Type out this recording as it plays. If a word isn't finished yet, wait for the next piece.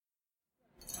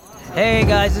Hey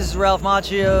guys, this is Ralph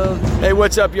Macchio. Hey,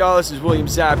 what's up, y'all? This is William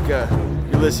Zabka.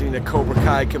 You're listening to Cobra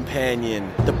Kai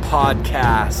Companion, the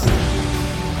podcast.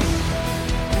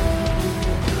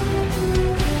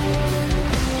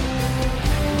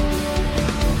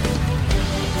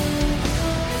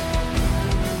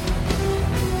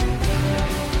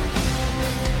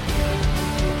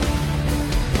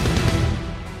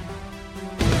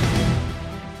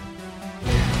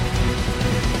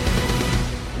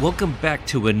 Welcome back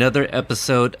to another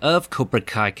episode of Cobra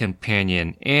Kai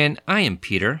Companion, and I am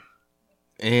Peter.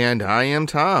 And I am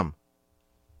Tom.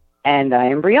 And I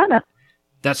am Brianna.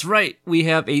 That's right, we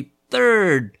have a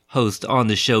third host on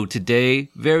the show today.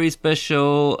 Very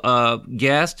special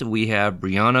guest. We have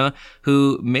Brianna,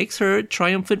 who makes her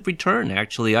triumphant return,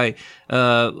 actually. I'm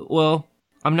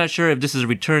not sure if this is a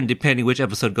return depending which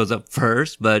episode goes up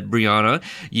first, but Brianna,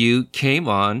 you came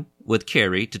on with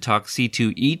Carrie to talk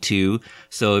C2E2.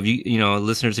 So if you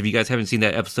listeners, if you guys haven't seen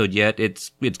that episode yet,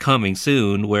 it's coming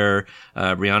soon, where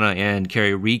Brianna and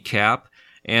Carrie recap.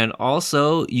 And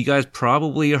also, you guys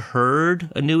probably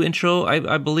heard a new intro,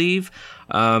 I believe.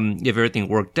 If everything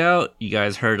worked out, you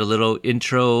guys heard a little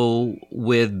intro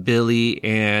with Billy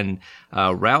and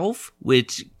Ralph,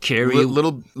 which Carrie...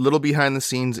 Little behind the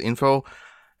scenes info.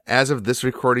 As of this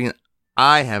recording,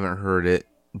 I haven't heard it.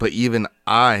 But even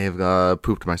I have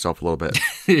pooped myself a little bit.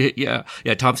 Yeah.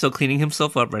 Tom's still cleaning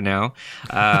himself up right now.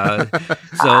 So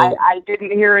I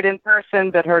didn't hear it in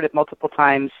person, but heard it multiple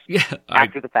times.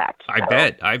 After the fact.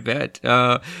 I bet.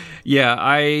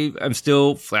 I'm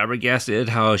still flabbergasted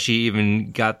how she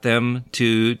even got them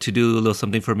to do a little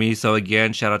something for me. So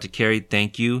again, shout out to Carrie.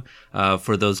 Thank you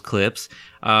for those clips.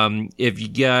 If you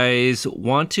guys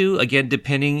want to, again,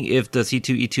 depending if the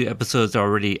C2E2 episode is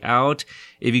already out,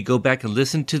 if you go back and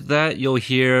listen to that, you'll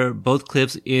hear both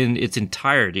clips in its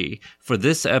entirety. For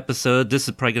this episode, this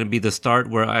is probably going to be the start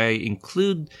where I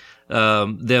include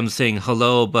them saying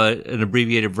hello, but an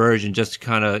abbreviated version just to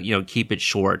kind of, keep it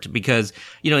short. Because,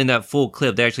 in that full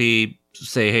clip, they actually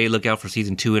say, hey, look out for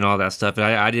season 2 and all that stuff. And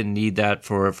I didn't need that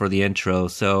for the intro.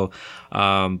 So,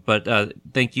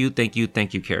 thank you,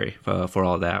 Carrie, for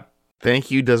all that. Thank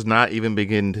you does not even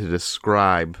begin to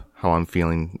describe how I'm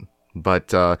feeling,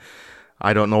 but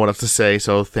I don't know what else to say,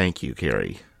 so thank you,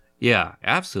 Carrie. Yeah,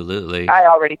 absolutely. I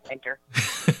already thanked her.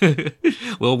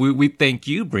 Well, we thank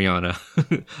you, Brianna.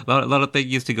 a lot of thank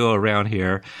yous to go around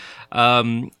here.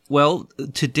 Well,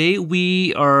 today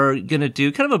we are going to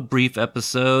do kind of a brief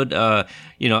episode.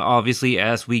 Obviously,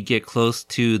 as we get close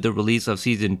to the release of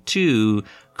season 2,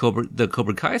 the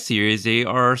Cobra Kai series, they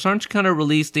are starting to kind of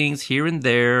release things here and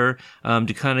there,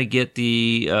 to kind of get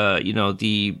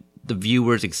the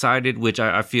viewers excited, which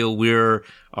I feel we're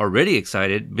already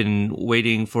excited. Been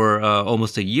waiting for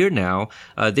almost a year now.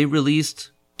 They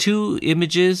released 2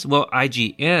 images. Well,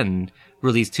 IGN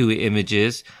released 2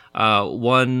 images.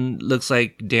 One looks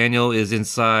like Daniel is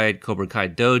inside Cobra Kai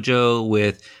Dojo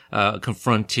with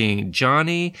confronting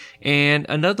Johnny, and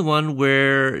another one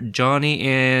where Johnny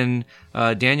and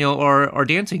Daniel are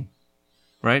dancing,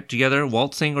 right, together,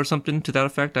 waltzing or something to that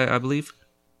effect, I believe.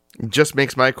 Just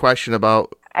makes my question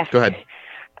about... Go ahead.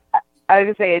 I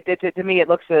was going to say, to me, it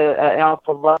looks an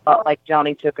awful lot like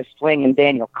Johnny took a swing and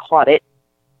Daniel caught it.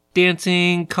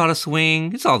 Dancing, caught a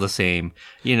swing, it's all the same,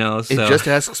 so.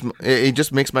 It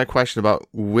just makes my question about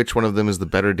which one of them is the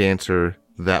better dancer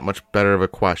that much better of a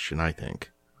question, I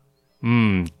think.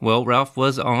 Well, Ralph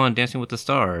was on Dancing with the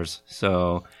Stars,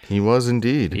 so. He was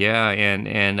indeed. Yeah,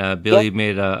 and Billy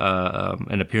made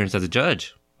an appearance as a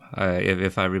judge,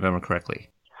 if I remember correctly.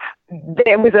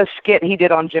 It was a skit he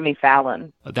did on Jimmy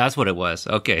Fallon. That's what it was.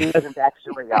 Okay. He wasn't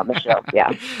actually on the show.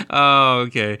 Yeah. Oh,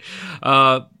 okay.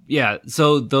 Yeah.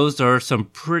 So those are some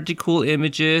pretty cool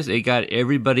images. It got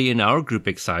everybody in our group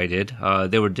excited.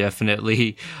 They were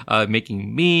definitely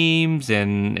making memes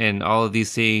and all of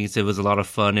these things. It was a lot of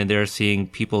fun in there seeing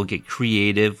people get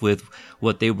creative with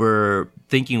what they were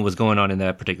thinking was going on in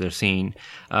that particular scene.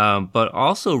 But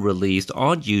also released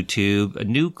on YouTube a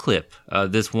new clip.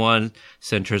 This one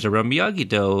centers around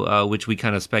Miyagi-Do, which we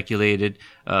kind of speculated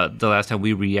the last time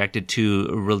we reacted to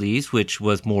a release, which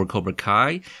was more Cobra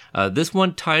Kai. This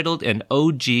one titled "An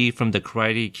OG from the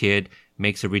Karate Kid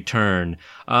Makes a Return."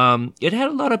 It had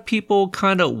a lot of people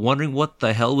kind of wondering what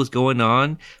the hell was going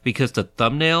on, because the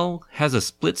thumbnail has a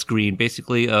split screen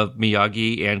basically of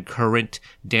Miyagi and current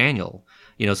Daniel.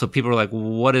 So people are like,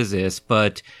 what is this?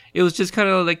 But it was just kind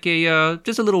of like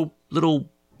just a little, I don't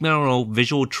know,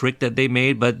 visual trick that they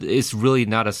made, but it's really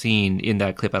not a scene in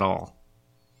that clip at all.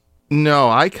 No,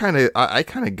 I kind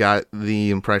of got the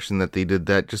impression that they did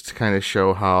that just to kind of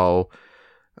show how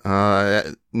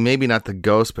Maybe not the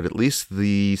ghost, but at least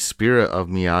the spirit of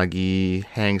Miyagi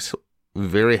hangs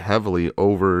very heavily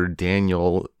over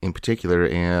Daniel in particular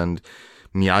and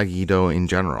Miyagi-Do in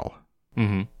general.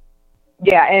 Mm-hmm.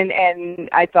 Yeah, and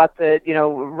I thought that,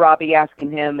 Robbie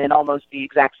asking him in almost the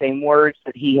exact same words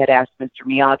that he had asked Mr.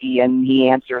 Miyagi, and he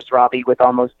answers Robbie with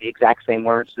almost the exact same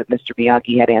words that Mr.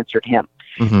 Miyagi had answered him.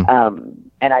 Mm-hmm.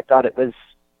 And I thought it was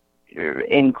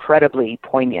incredibly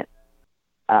poignant,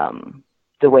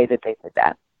 the way that they did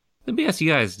that. Let me ask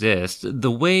you guys this.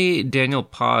 The way Daniel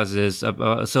pauses,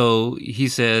 so he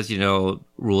says,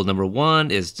 rule number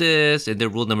 1 is this, and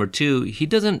then rule number 2, he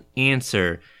doesn't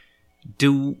answer.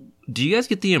 Do you guys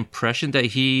get the impression that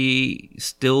he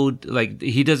still,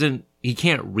 he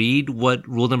can't read what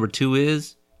rule number 2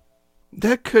 is?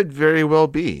 That could very well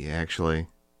be, actually.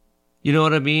 You know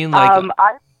what I mean?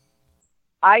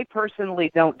 I personally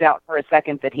don't doubt for a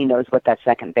second that he knows what that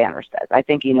second banner says. I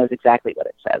think he knows exactly what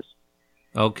it says.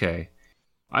 Okay.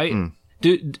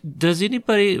 Does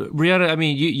anybody, Brianna, I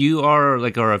mean, you are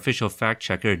like our official fact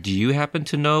checker. Do you happen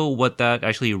to know what that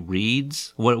actually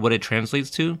reads? What it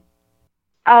translates to?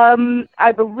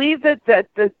 I believe that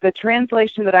the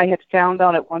translation that I had found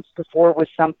on it once before was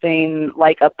something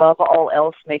like, above all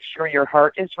else, make sure your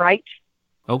heart is right.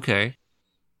 Okay.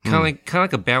 Kind of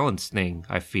like a balance thing,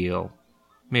 I feel.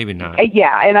 Maybe not.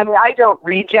 Yeah, and I mean, I don't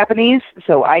read Japanese,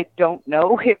 so I don't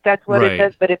know if that's what it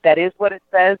says, but if that is what it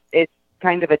says, it's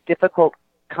kind of a difficult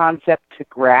concept to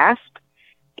grasp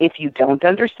if you don't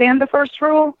understand the first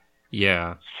rule.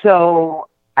 Yeah. So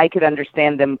I could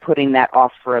understand them putting that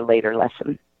off for a later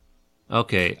lesson.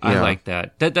 Okay, I like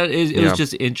that. It was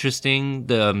just interesting,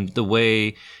 the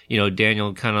way,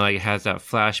 Daniel kind of like has that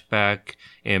flashback,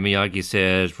 and Miyagi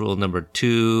says rule number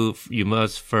 2, you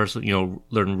must first, learn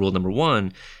rule number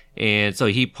 1. And so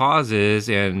he pauses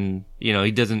and,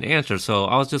 he doesn't answer. So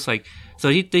I was just like,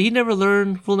 so did he never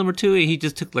learn rule number 2? And he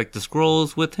just took like the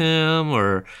scrolls with him,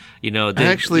 or,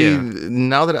 Actually,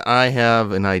 now that I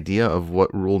have an idea of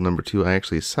what rule number 2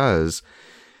 actually says,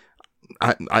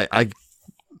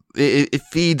 it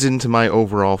feeds into my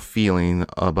overall feeling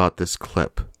about this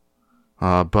clip.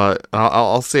 But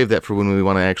I'll save that for when we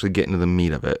want to actually get into the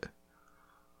meat of it.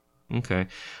 Okay.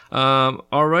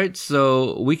 All right.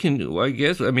 So we can, we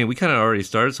kind of already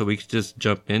started, so we could just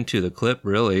jump into the clip,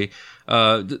 really.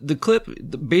 The clip,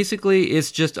 basically, is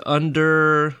just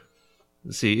under,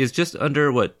 it's just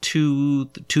under,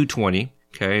 220.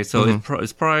 Okay. So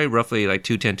it's probably roughly like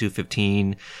 210,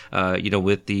 215,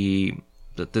 with the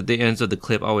ends of the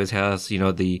clip always has,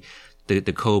 the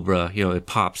cobra, it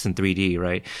pops in 3D,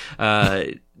 right?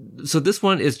 So this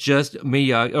one is just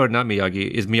Miyagi, or not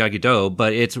Miyagi, is Miyagi-Do,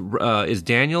 but it's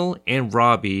Daniel and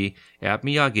Robbie at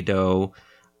Miyagi-Do.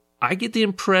 I get the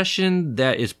impression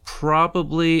that is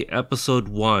probably episode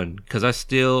 1, because I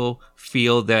still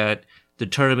feel that the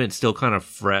tournament's still kind of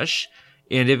fresh.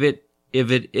 And if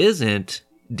it isn't,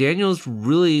 Daniel's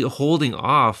really holding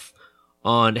off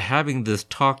on having this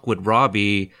talk with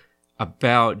Robbie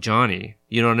about Johnny.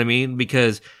 You know what I mean?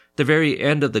 Because the very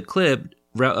end of the clip,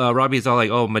 Robbie's all like,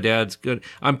 oh, my dad's good.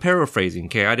 I'm paraphrasing,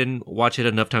 okay? I didn't watch it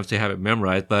enough times to have it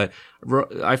memorized, but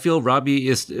I feel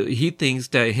Robbie he thinks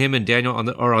that him and Daniel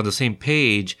are on the same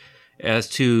page as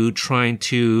to trying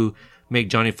to make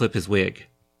Johnny flip his wig.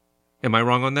 Am I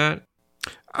wrong on that?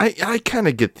 I kind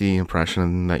of get the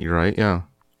impression that you're right, yeah.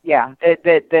 Yeah,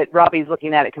 that Robbie's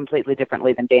looking at it completely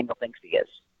differently than Daniel thinks he is.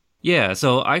 Yeah,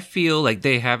 so I feel like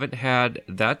they haven't had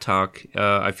that talk.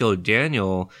 I feel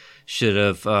Daniel should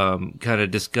have kind of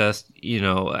discussed,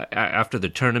 after the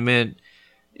tournament,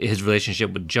 his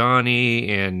relationship with Johnny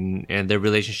and their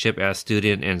relationship as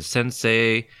student and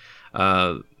sensei.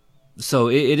 So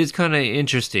it is kind of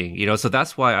interesting, so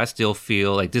that's why I still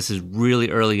feel like this is really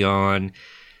early on.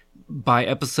 By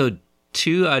episode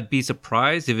 2, I'd be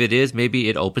surprised if it is. Maybe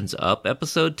it opens up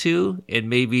episode 2, and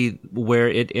maybe where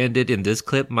it ended in this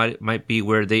clip might be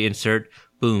where they insert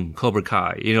boom Cobra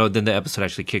Kai. Then the episode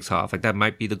actually kicks off. Like that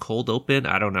might be the cold open.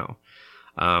 I don't know.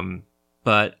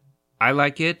 But I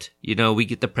like it. We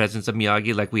get the presence of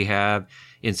Miyagi like we have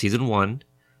in season 1.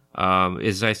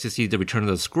 It's nice to see the return of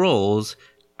the scrolls.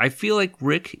 I feel like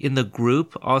Rick in the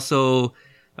group also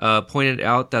pointed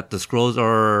out that the scrolls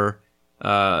are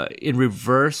in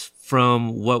reverse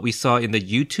from what we saw in the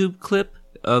YouTube clip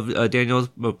of Daniel's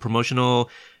promotional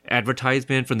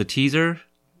advertisement from the teaser.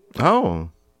 Oh.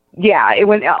 Yeah,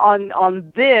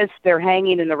 on this, they're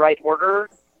hanging in the right order,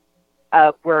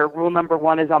 where rule number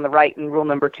 1 is on the right and rule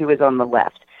number 2 is on the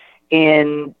left.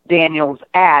 In Daniel's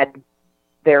ad,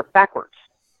 they're backwards,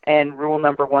 and rule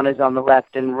number 1 is on the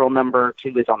left and rule number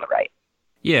 2 is on the right.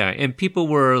 Yeah, and people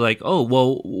were like, "Oh,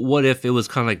 well, what if it was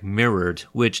kind of like mirrored?"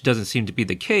 Which doesn't seem to be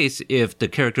the case if the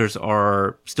characters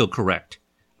are still correct,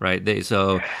 right?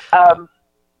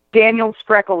 Daniel's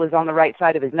freckle is on the right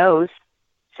side of his nose,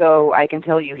 so I can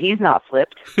tell you he's not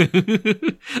flipped.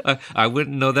 I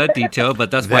wouldn't know that detail,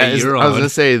 but that's why you're on. I was going to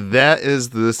say, that is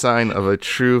the sign of a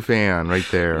true fan right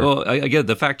there. Well, again,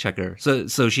 the fact checker.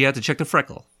 So she had to check the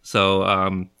freckle.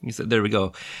 So there we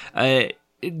go.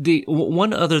 The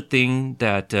one other thing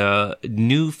that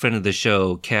new friend of the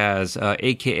show, Kaz,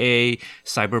 aka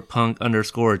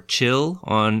Cyberpunk_chill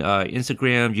on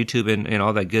Instagram, YouTube, and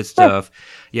all that good stuff.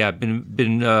 Yeah,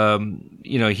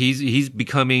 he's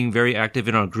becoming very active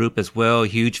in our group as well.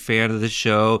 Huge fan of the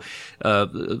show.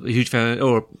 Huge fan,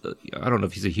 or I don't know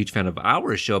if he's a huge fan of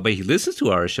our show, but he listens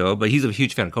to our show. But he's a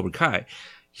huge fan of Cobra Kai.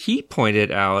 He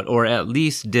pointed out, or at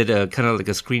least did a kind of like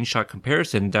a screenshot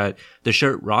comparison, that the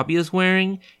shirt Robbie is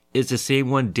wearing is the same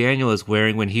one Daniel is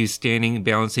wearing when he's standing,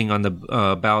 balancing on the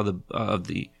bow of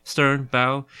the stern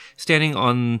bow, standing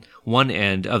on one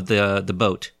end of the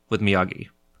boat with Miyagi.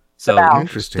 So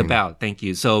interesting. The bow, thank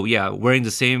you. So yeah, wearing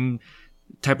the same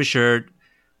type of shirt.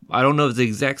 I don't know if it's the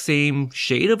exact same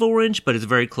shade of orange, but it's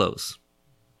very close.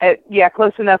 Yeah,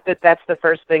 close enough that that's the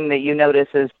first thing that you notice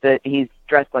is that he's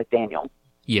dressed like Daniel.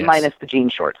 Yes. Minus the jean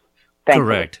shorts. Thankfully.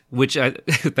 Correct. Which,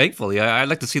 thankfully, I'd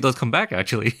like to see those come back,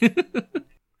 actually.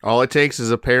 All it takes is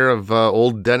a pair of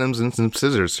old denims and some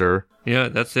scissors, sir. Yeah,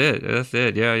 that's it.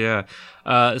 Yeah.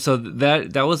 So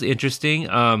that was interesting.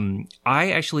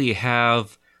 I actually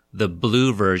have the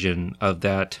blue version of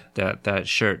that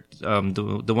shirt.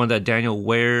 The one that Daniel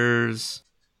wears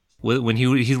when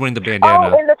he's wearing the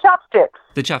bandana. Oh, and the chopsticks.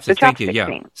 The chopsticks, thank you. Yeah.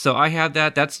 Scene. So I have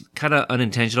that. That's kind of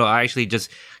unintentional. I actually just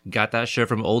got that shirt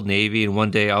from Old Navy, and one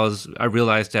day I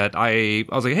realized that I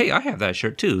was like, hey, I have that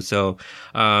shirt too. So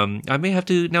I may have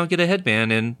to now get a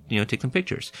headband and take some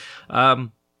pictures.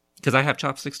 Because I have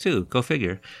chopsticks too. Go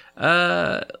figure.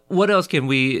 What else can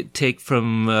we take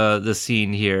from the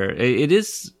scene here? It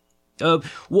is.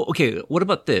 Okay. What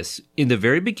about this? In the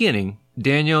very beginning,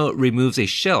 Daniel removes a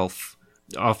shelf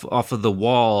off of the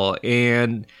wall,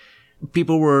 and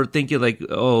people were thinking like,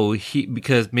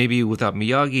 because maybe without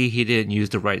Miyagi, he didn't use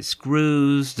the right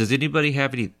screws. Does anybody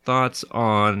have any thoughts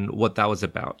on what that was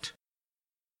about?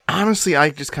 Honestly,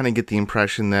 I just kind of get the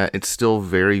impression that it's still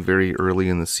very, very early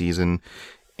in the season,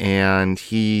 and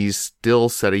he's still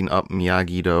setting up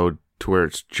Miyagi-Do to where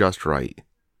it's just right.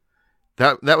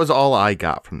 That was all I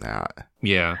got from that.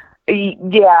 Yeah.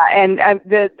 Yeah, and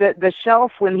the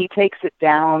shelf, when he takes it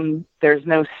down, there's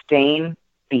no stain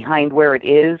behind where it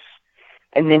is,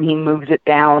 and then he moves it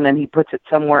down and he puts it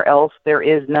somewhere else. There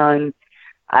is none.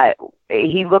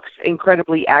 He looks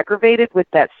incredibly aggravated with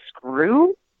that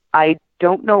screw. I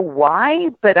don't know why,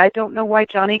 but I don't know why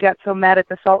Johnny got so mad at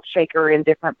the salt shaker in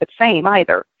Different But Same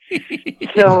either.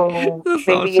 So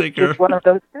maybe it's just one of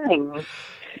those things.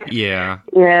 Yeah.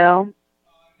 Yeah.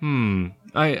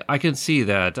 I can see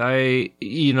that.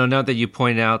 Now that you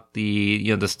point out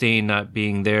the stain not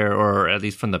being there, or at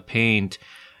least from the paint,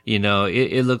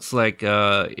 it looks like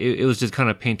it was just kind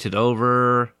of painted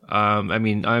over.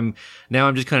 I'm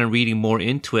just kind of reading more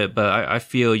into it, but I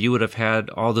feel you would have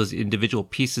had all those individual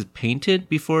pieces painted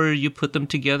before you put them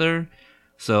together.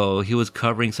 So he was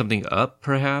covering something up,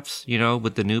 perhaps,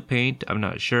 with the new paint. I'm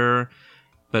not sure,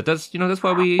 but that's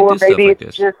why we do stuff like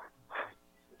this.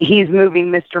 He's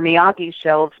moving Mr. Miyagi's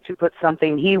shelves to put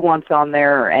something he wants on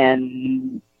there,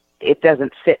 and it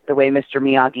doesn't fit the way Mr.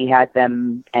 Miyagi had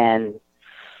them, and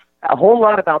a whole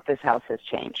lot about this house has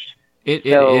changed. It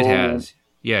has.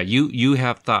 Yeah, you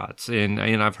have thoughts, and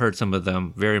I've heard some of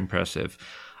them. Very impressive.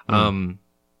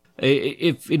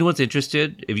 If anyone's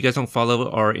interested, if you guys don't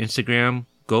follow our Instagram,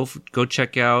 go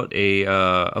check out a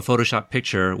Photoshop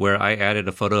picture where I added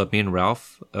a photo of me and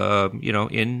Ralph,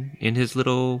 in his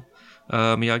little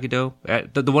Miyagi-Do,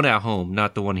 the one at home,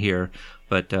 not the one here,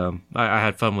 but I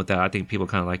had fun with that. I think people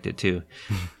kind of liked it too.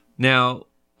 Now,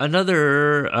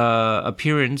 another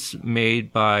appearance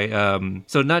made by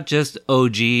so not just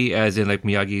OG as in like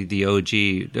Miyagi the OG.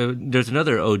 There's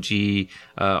another OG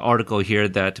article here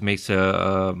that makes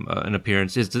an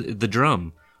appearance. Is the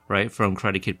drum, right, from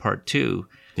Karate Kid Part 2.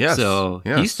 Yes. So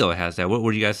yes. He still has that. What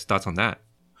were you guys' thoughts on that?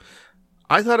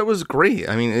 I thought it was great.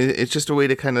 I mean, it's just a way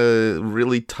to kind of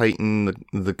really tighten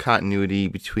the continuity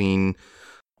between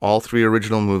all three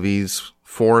original movies.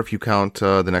 4 if you count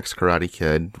the next Karate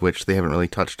Kid, which they haven't really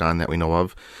touched on that we know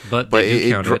of. But they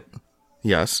do count it.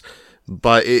 Yes.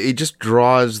 But it just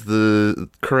draws the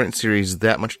current series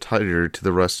that much tighter to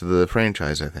the rest of the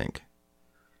franchise, I think.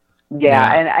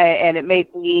 Yeah, and it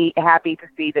made me happy to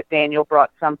see that Daniel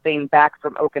brought something back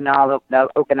from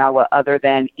Okinawa other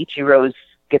than Ichiro's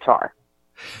guitar.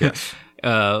 Yes.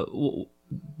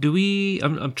 Do we?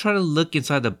 I'm trying to look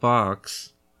inside the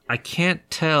box. I can't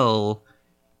tell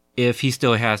if he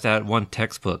still has that one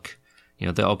textbook. You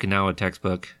know, the Okinawa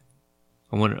textbook.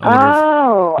 I wonder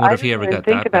if he ever got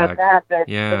think that about back. that.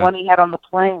 The one he had on the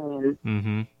plane.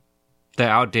 Mm-hmm. The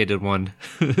outdated one.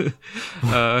 It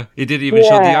didn't even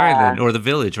show the island, or the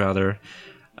village, rather.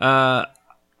 I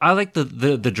like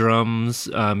the drums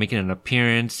making an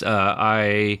appearance.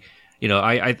 I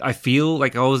feel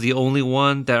like I was the only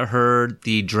one that heard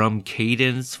the drum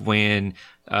cadence when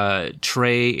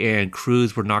Trey and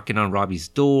Cruz were knocking on Robbie's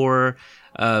door.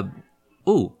 I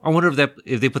wonder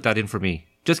if they put that in for me.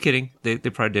 Just kidding. They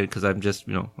probably did, because I'm just,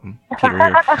 I'm Peter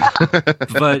here.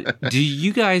 But do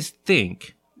you guys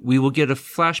think we will get a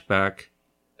flashback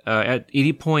at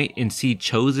any point and see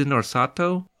Chozen or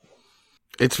Sato?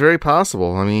 It's very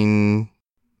possible. I mean,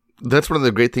 that's one of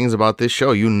the great things about this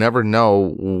show. You never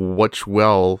know which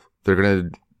well they're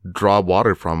going to draw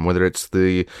water from, whether it's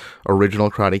the original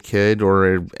Karate Kid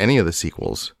or any of the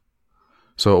sequels.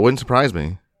 So it wouldn't surprise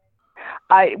me.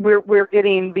 We're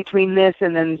getting, between this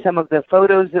and then some of the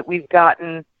photos that we've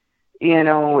gotten,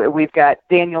 we've got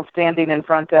Daniel standing in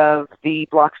front of the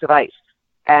blocks of ice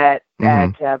at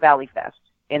Valley Fest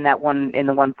in the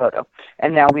one photo,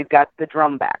 and now we've got the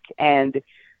drum back, and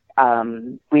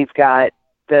we've got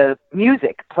the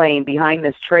music playing behind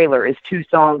this trailer is 2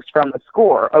 songs from the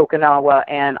score, Okinawa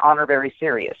and Honor Very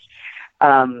Serious.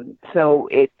 So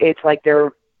it's like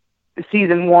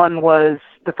season 1 was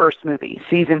the first movie,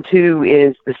 season 2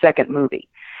 is the second movie,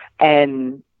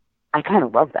 and I kind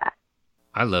of love that.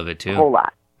 I love it too, a whole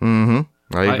lot. Mm-hmm.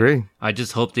 I agree. I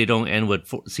just hope they don't end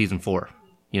with season 4.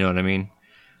 You know what I mean?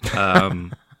 Oh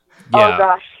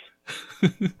gosh,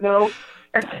 no.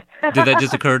 Did that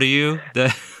just occur to you?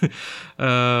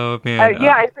 Oh man.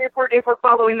 Yeah, if we're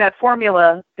following that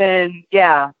formula, then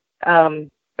yeah.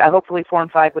 Hopefully 4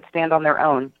 and 5 would stand on their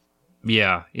own.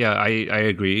 Yeah, I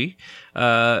agree. 5.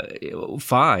 I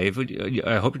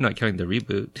hope you're not counting the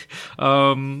reboot.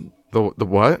 The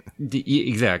what?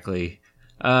 Exactly.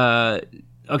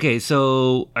 Okay,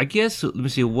 so I guess let me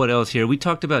see what else here. We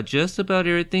talked about just about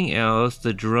everything else.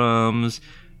 The drums.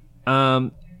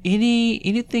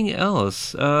 Anything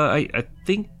else? I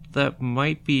think that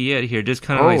might be it here. Just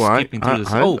kind of skipping through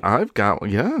this. I've got the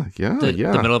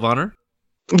Medal of Honor.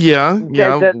 Yeah.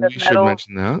 The we should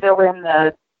mention that.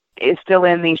 Still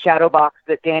in the shadow box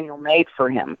that Daniel made for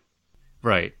him.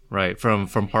 Right. From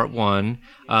part 1.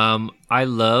 I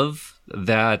love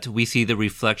that we see the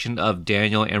reflection of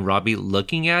Daniel and Robbie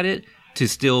looking at it to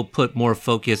still put more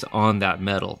focus on that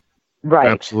medal. Right.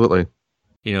 Absolutely.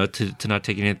 To not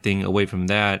take anything away from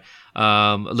that.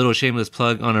 A little shameless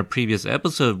plug on a previous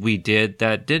episode we did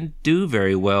that didn't do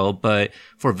very well, but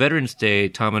for Veterans Day,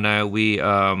 Tom and I, we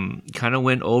kind of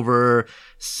went over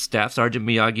Staff Sergeant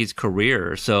Miyagi's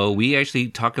career. So we actually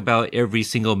talk about every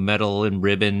single medal and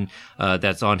ribbon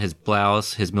that's on his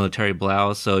blouse, his military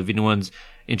blouse. So if anyone's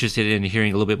interested in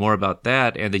hearing a little bit more about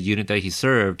that and the unit that he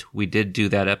served, we did do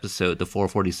that episode, the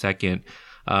 442nd.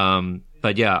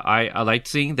 But yeah, I liked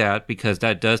seeing that because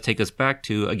that does take us back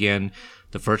to, again,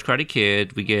 the first Karate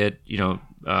Kid. We get,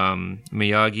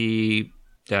 Miyagi,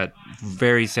 that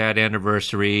very sad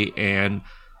anniversary, and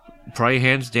probably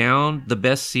hands down the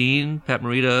best scene Pat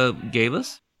Morita gave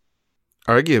us.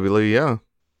 Arguably, yeah.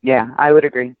 Yeah, I would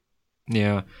agree.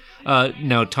 Yeah.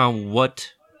 Now, Tom,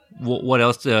 what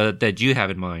else that you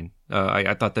have in mind?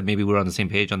 I thought that maybe we were on the same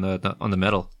page on the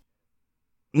medal.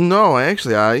 No, I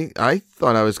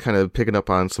thought I was kind of picking up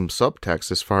on some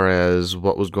subtext as far as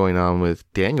what was going on with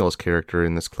Daniel's character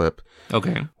in this clip.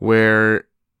 Okay. Where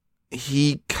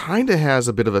he kind of has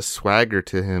a bit of a swagger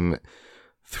to him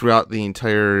throughout the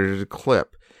entire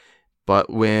clip. But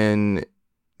when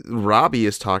Robbie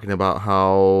is talking about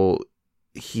how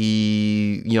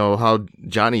how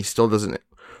Johnny still doesn't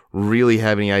really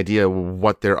have any idea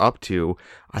what they're up to,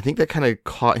 I think that kind of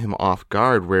caught him off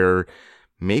guard, where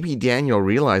maybe Daniel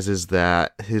realizes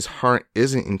that his heart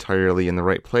isn't entirely in the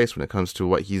right place when it comes to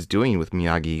what he's doing with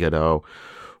Miyagi-Do,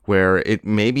 where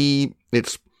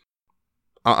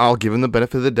I'll give him the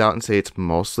benefit of the doubt and say it's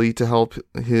mostly to help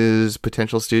his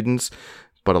potential students,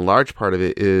 but a large part of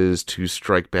it is to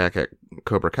strike back at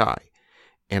Cobra Kai.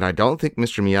 And I don't think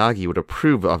Mr. Miyagi would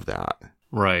approve of that.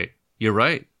 Right. You're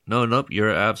right. Nope,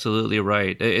 you're absolutely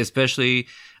right. Especially,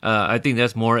 I think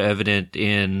that's more evident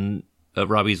in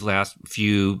Robbie's last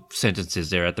few sentences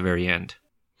there at the very end.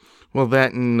 Well,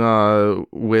 that and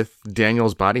with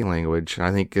Daniel's body language,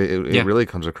 I think it really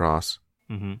comes across.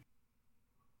 Mm-hmm.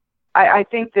 I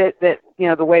think that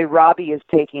the way Robbie is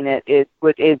taking it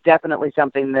is definitely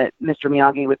something that Mr.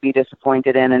 Miyagi would be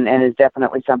disappointed in, and is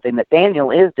definitely something that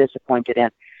Daniel is disappointed in.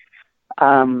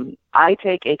 I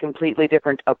take a completely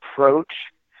different approach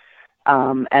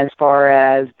as far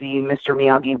as the Mr.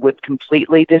 Miyagi would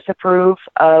completely disapprove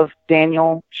of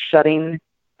Daniel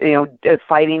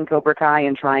fighting Cobra Kai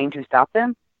and trying to stop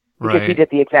them, because he did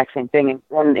the exact same thing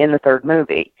in the third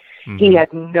movie. Mm-hmm. He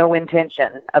had no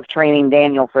intention of training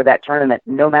Daniel for that tournament,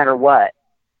 no matter what,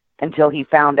 until he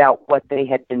found out what they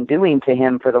had been doing to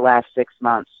him for the last 6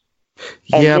 months.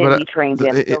 And then he trained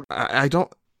him. I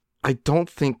don't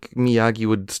think Miyagi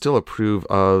would still approve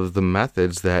of the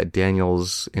methods that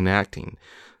Daniel's enacting,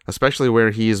 especially where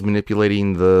he is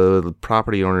manipulating the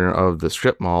property owner of the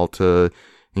strip mall to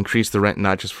increase the rent,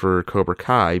 not just for Cobra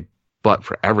Kai, but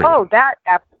for everyone. Oh, that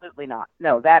absolutely not.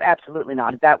 No, that absolutely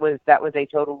not. That was a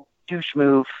total douche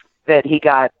move that he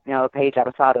got, a page out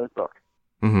of Sato's book.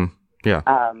 Mm-hmm. Yeah.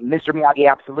 Mr. Miyagi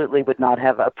absolutely would not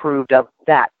have approved of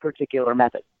that particular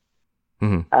method.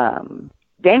 Mm-hmm.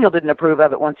 Daniel didn't approve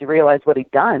of it once he realized what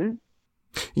he'd done.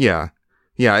 Yeah,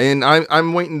 and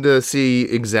I'm waiting to see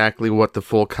exactly what the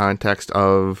full context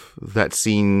of that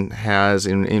scene has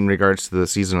in regards to the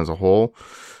season as a whole.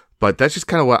 But that's just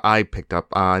kind of what I picked up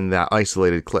on that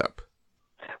isolated clip.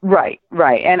 Right.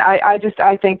 And I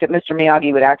think that Mr.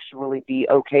 Miyagi would actually be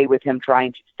okay with him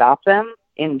trying to stop them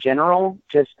in general,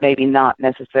 just maybe not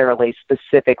necessarily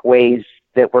specific ways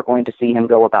that we're going to see him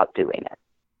go about doing it.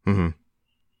 Mm-hmm.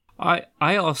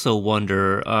 I also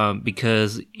wonder,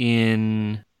 because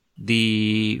in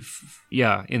the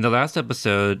last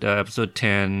episode, episode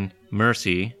 10,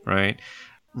 Mercy, right?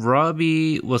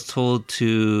 Robbie was told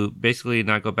to basically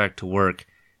not go back to work.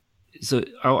 So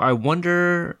I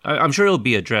wonder, I'm sure it'll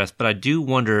be addressed, but I do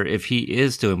wonder if he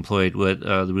is still employed with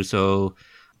the Russo,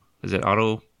 is it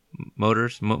Auto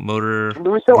Motors?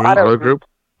 Russo Auto Group.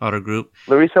 Auto Group.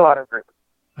 Russo Auto Group.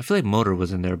 I feel like Motor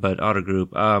was in there, but Auto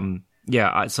Group.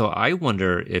 So I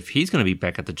wonder if he's going to be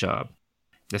back at the job.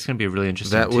 That's going to be really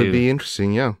interesting. That would be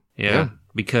interesting, yeah. Yeah,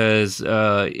 because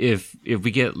if we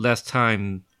get less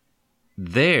time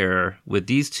there with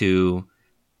these two,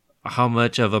 how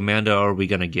much of Amanda are we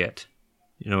going to get?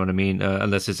 You know what I mean?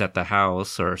 Unless it's at the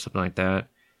house or something like that.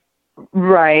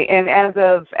 Right, and as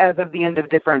of the end of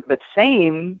Different But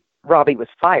Same, Robbie was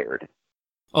fired.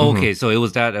 Oh, okay, so it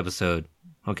was that episode.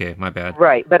 Okay, my bad.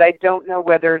 Right, but I don't know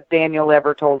whether Daniel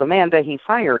ever told Amanda he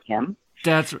fired him.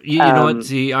 That's you know what?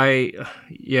 See,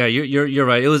 you're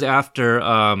right. It was after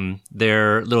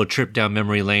their little trip down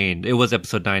memory lane. It was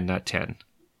episode 9, not 10.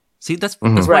 See, that's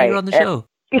why you're on the show.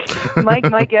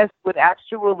 My guess would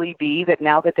actually be that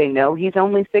now that they know he's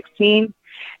only 16,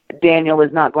 Daniel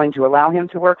is not going to allow him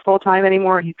to work full time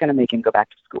anymore. He's going to make him go back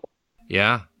to school.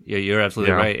 Yeah, you're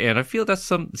absolutely right. And I feel that's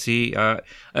we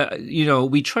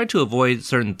try to avoid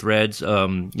certain threads,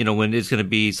 when it's going to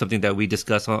be something that we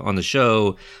discuss on the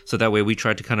show. So that way we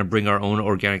try to kind of bring our own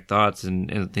organic thoughts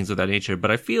and things of that nature.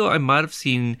 But I feel I might have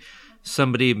seen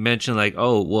somebody mention like,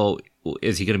 oh, well,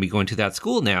 is he going to be going to that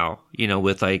school now?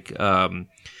 With like,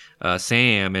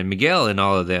 Sam and Miguel and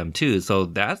all of them too. So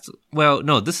this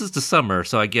is the summer.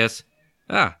 So I guess,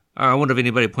 I wonder if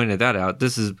anybody pointed that out.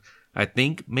 This is, I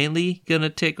think, mainly going to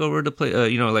take over the play,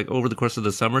 over the course of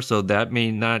the summer. So that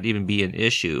may not even be an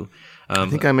issue. I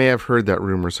think I may have heard that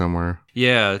rumor somewhere.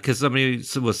 Yeah, because somebody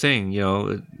was saying,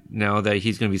 now that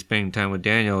he's going to be spending time with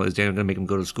Daniel, is Daniel going to make him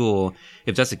go to school?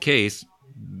 If that's the case,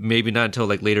 maybe not until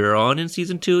like later on in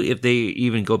season 2, if they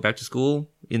even go back to school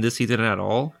in this season at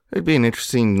all. It'd be an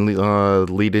interesting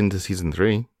lead into season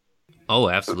 3. Oh,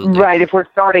 absolutely. Right. If we're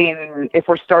starting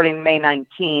May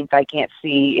 19th, I can't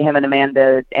see him and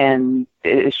Amanda and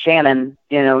Shannon,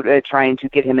 trying to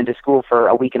get him into school for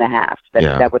a week and a half.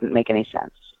 That wouldn't make any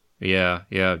sense. Yeah.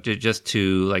 Just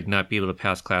to like not be able to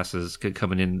pass classes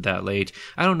coming in that late.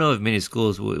 I don't know if many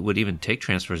schools would even take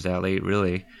transfers that late,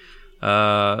 really.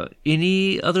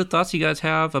 Any other thoughts you guys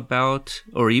have about,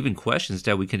 or even questions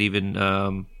that we could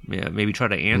even maybe try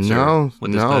to answer? No,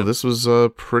 this was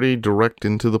a pretty direct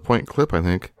and to the point clip, I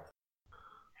think.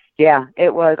 Yeah,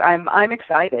 it was. I'm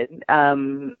excited. I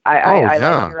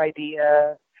like your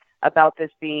idea about this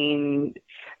being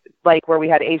like where we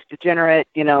had Ace Degenerate,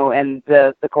 and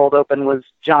the cold open was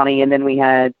Johnny, and then we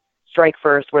had Strike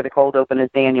First where the cold open is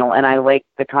Daniel, and I like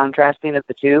the contrasting of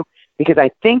the two. Because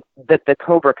I think that the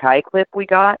Cobra Kai clip we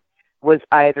got was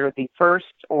either the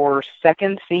first or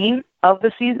second scene of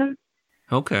the season.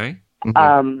 Okay.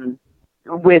 Mm-hmm.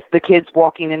 With the kids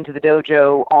walking into the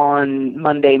dojo on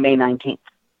Monday, May 19th.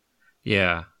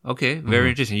 Yeah. Okay. Very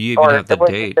interesting. You even have the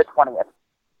date. The 20th.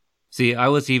 See, I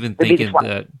was even thinking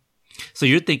that So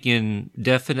you're thinking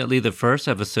definitely the first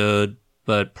episode,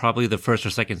 but probably the first or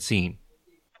second scene.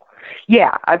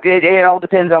 Yeah, it all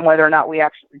depends on whether or not we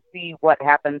actually see what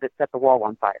happened that set the wall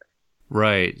on fire.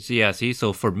 Right. So yeah, see,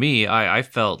 so for me, I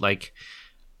felt like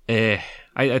I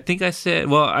think I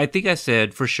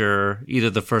said for sure either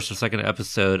the first or second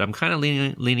episode. I'm kind of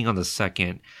leaning on the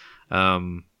second.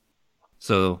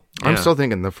 So yeah. I'm still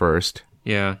thinking the first.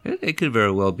 Yeah, it could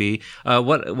very well be.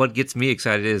 What gets me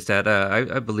excited is that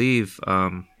I believe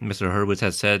Mr. Hurwitz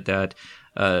has said that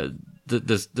the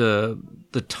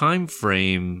time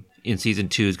frame in season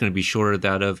 2 is going to be shorter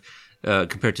that of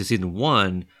compared to season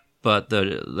 1, but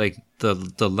the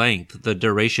length, the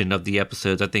duration of the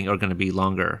episodes, I think, are going to be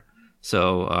longer.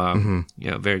 So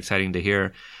very exciting to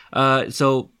hear.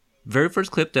 So very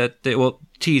first clip that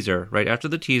teaser, right after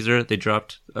the teaser, they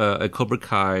dropped a Cobra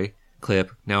Kai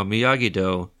clip. Now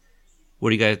Miyagi-Do, what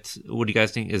do you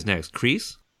guys think is next?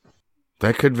 Kreese?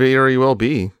 That could very well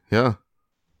be. Yeah.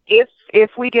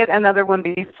 If we get another one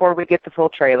before we get the full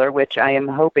trailer, which I am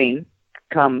hoping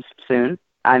comes soon,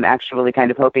 I'm actually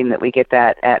kind of hoping that we get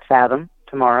that at Fathom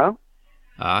tomorrow.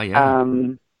 Yeah.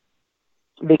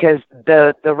 Because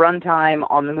the runtime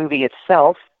on the movie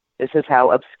itself, this is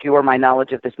how obscure my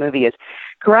knowledge of this movie is.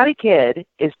 Karate Kid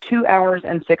is 2 hours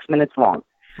and 6 minutes long.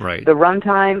 Right. The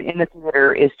runtime in the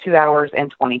theater is 2 hours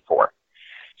and 24.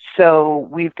 So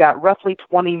we've got roughly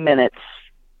 20 minutes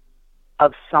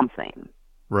of something.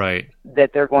 Right.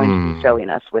 That they're going to be showing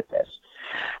us with this.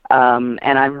 And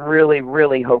I'm really,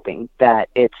 really hoping that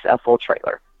it's a full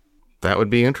trailer. That would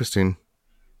be interesting.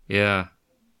 Yeah.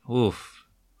 Oof.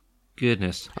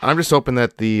 Goodness. I'm just hoping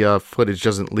that the footage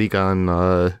doesn't leak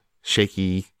on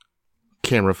shaky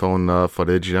camera phone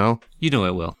footage, you know? You know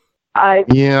it will. I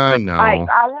know. I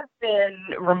have been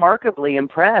remarkably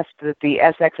impressed that the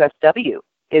SXSW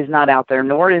is not out there,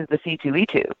 nor is the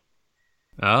C2E2.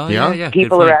 Oh, yeah.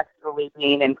 People are actually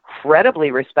being incredibly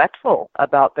respectful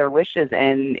about their wishes,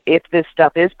 and if this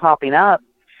stuff is popping up,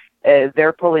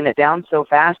 they're pulling it down so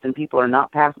fast, and people are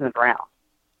not passing it around.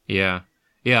 Yeah.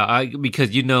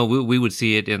 Because we would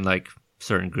see it in like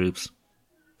certain groups,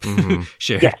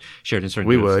 shared in certain.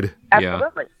 We groups. would.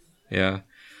 Absolutely. Yeah.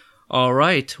 All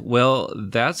right. Well,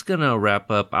 that's gonna wrap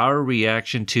up our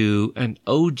reaction to an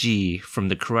OG from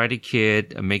the Karate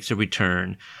Kid makes a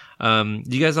return. Do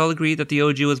you guys all agree that the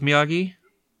OG was Miyagi?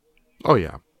 Oh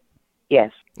yeah.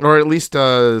 Yes. Or at least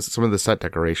some of the set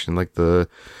decoration, like the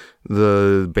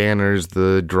banners,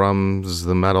 the drums,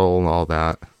 the metal, and all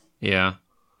that. Yeah,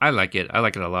 I like it. I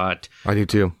like it a lot. I do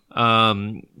too.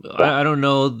 I don't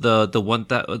know the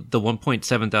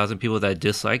 1.7 thousand people that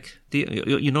dislike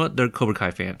you know what, they're Cobra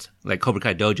Kai fans, like Cobra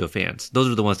Kai Dojo fans. Those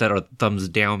are the ones that are thumbs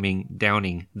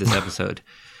downing this episode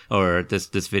or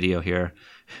this video here.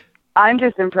 I'm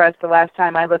just impressed. The last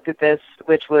time I looked at this,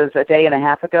 which was a day and a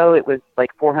half ago, it was like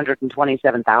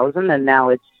 427,000, and now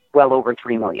it's well over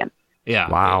 3 million.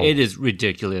 Yeah, wow. It is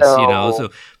ridiculous, so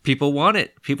people want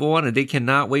it. They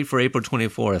cannot wait for April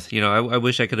 24th. I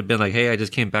wish I could have been like, hey, I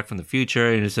just came back from the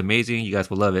future and it's amazing. You guys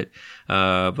will love it.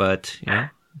 But,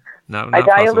 not I die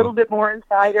possible. a little bit more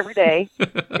inside every day.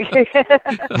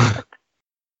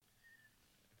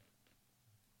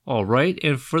 All right.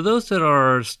 And for those that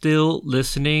are still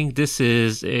listening, this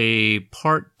is a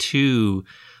part 2,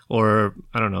 or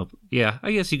I don't know. Yeah,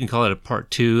 I guess you can call it a part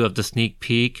 2 of the sneak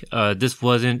peek. This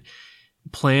wasn't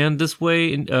planned this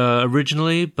way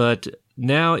originally, but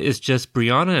now it's just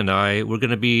Brianna and I. We're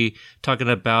going to be talking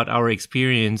about our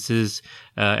experiences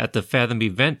at the Fathom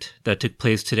event that took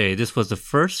place today. This was the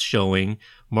first showing,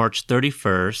 March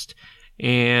 31st.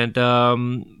 And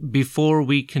before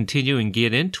we continue and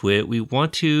get into it, we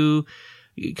want to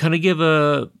kind of give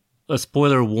a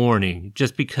spoiler warning,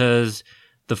 just because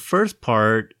the first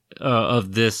part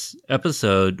of this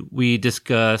episode, we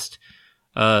discussed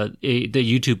the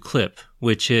YouTube clip,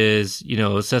 which is,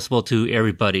 accessible to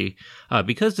everybody.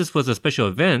 Because this was a special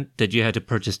event that you had to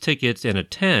purchase tickets and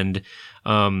attend,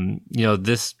 we're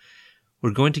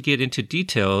going to get into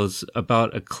details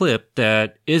about a clip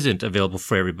that isn't available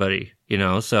for everybody,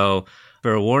 So,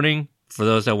 fair warning, for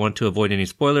those that want to avoid any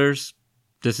spoilers,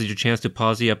 this is your chance to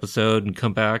pause the episode and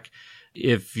come back.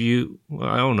 If you,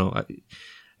 I don't know.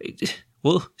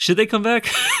 Well, should they come back?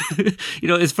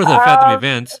 It's for the Fathom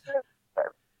events.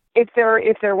 If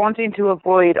they're wanting to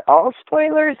avoid all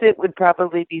spoilers, it would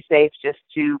probably be safe just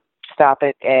to stop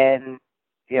it and,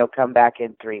 come back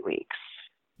in 3 weeks.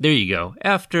 there you go.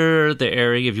 After the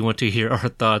airing, if you want to hear our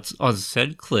thoughts on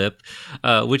said clip,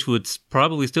 which would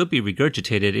probably still be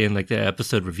regurgitated in like the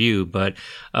episode review, but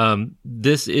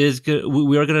this is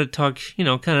we are going to talk,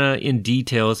 kind of in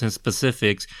details and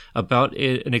specifics about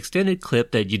an extended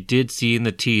clip that you did see in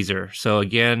the teaser. So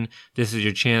again, this is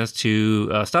your chance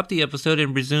to stop the episode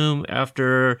and resume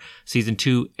after season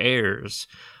 2 airs.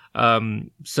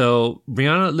 So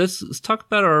Brianna, let's talk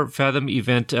about our Fathom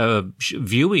event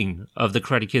viewing of the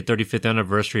Karate Kid 35th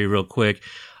anniversary real quick.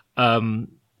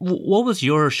 What was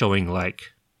your showing like?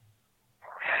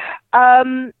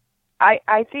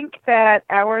 I think that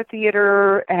our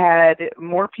theater had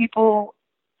more people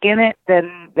in it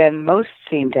than most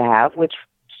seem to have, which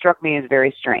struck me as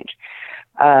very strange.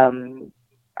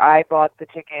 I bought the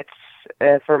tickets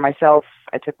for myself.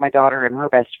 I took my daughter and her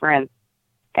best friend,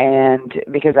 and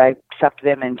because I sucked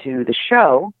them into the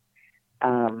show,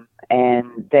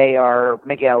 and they are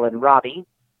Miguel and Robbie,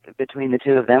 between the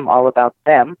two of them, all about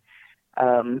them.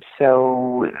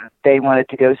 So they wanted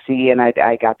to go see, and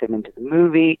I got them into the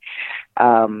movie.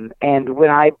 And when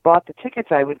I bought the tickets,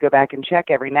 I would go back and check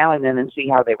every now and then and see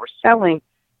how they were selling.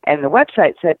 And the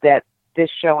website said that this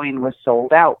showing was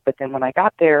sold out. But then when I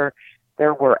got there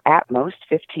were at most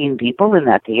 15 people in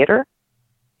that theater.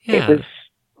 Yeah. It was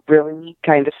really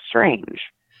kind of strange.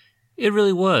 It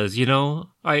really was.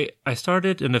 I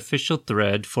started an official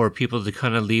thread for people to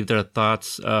kind of leave their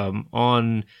thoughts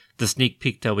on the sneak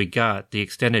peek that we got, the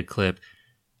extended clip.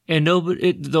 And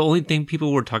the only thing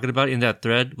people were talking about in that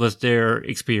thread was their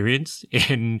experience.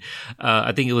 And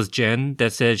I think it was Jen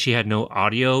that said she had no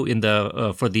audio in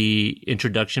the for the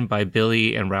introduction by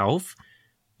Billy and Ralph,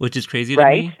 which is crazy to me.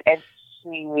 Right, and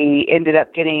she ended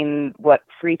up getting,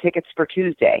 free tickets for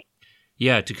Tuesday.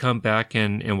 Yeah, to come back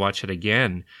and watch it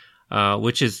again,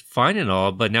 which is fine and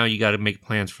all, but now you got to make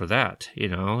plans for that,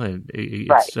 and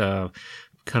it's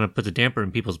kind of puts a damper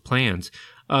in people's plans.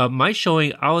 My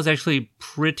showing, I was actually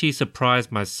pretty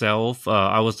surprised myself.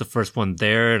 I was the first one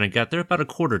there, and I got there about a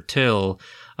quarter till,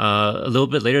 a little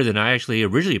bit later than I actually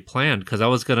originally planned, because I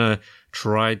was going to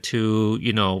try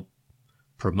to,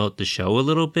 promote the show a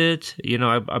little bit.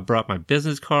 I brought my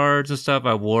business cards and stuff.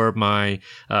 I wore my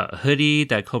hoodie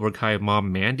that Cobra Kai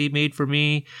mom Mandy made for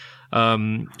me.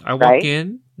 I walk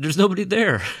in, there's nobody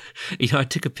there. I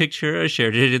took a picture, I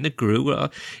shared it in the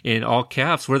group in all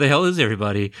caps. Where the hell is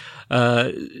everybody?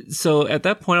 So at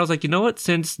that point, I was like, you know what?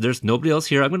 Since there's nobody else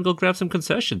here, I'm going to go grab some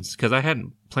concessions, because I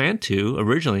hadn't planned to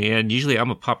originally. And usually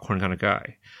I'm a popcorn kind of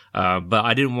guy. But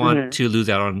I didn't want to lose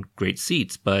out on great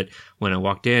seats. But when I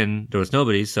walked in, there was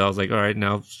nobody. So I was like, all right,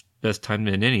 now's best time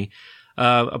than any.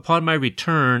 Upon my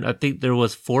return, I think there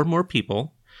was 4 more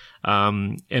people.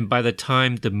 And by the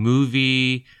time the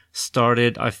movie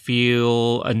started, I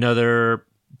feel another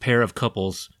pair of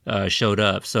couples showed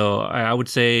up. So I would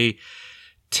say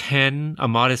a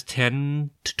modest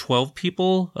 10 to 12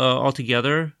 people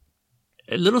altogether.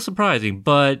 A little surprising,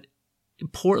 but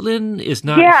Portland is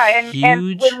not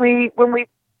huge. And when we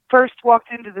first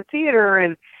walked into the theater,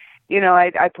 and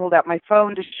I pulled out my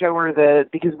phone to show her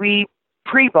because we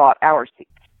pre-bought our seats.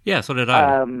 Yeah, so did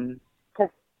I.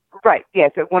 Right.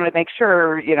 Yes. I want to make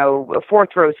sure, a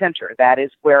 4th row center. That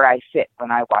is where I sit when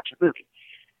I watch a movie.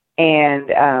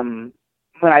 And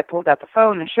when I pulled out the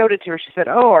phone and showed it to her, she said,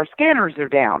 "Oh, our scanners are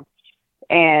down,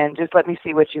 and just let me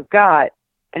see what you've got."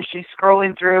 And she's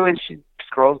scrolling through, and she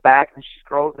scrolls back, and she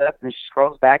scrolls up, and she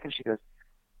scrolls back, and she goes,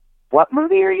 "What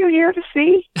movie are you here to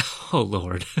see?" Oh,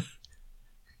 Lord.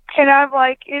 And I'm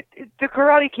like, the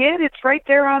Karate Kid. It's right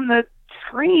there on the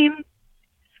screen.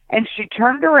 And she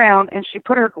turned around and she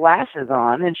put her glasses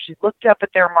on and she looked up at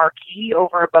their marquee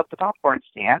over above the popcorn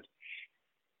stand.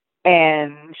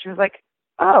 And she was like,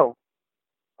 "Oh,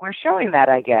 we're showing that,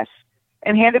 I guess."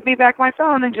 And handed me back my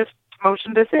phone and just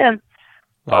motioned us in.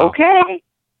 Wow. Okay.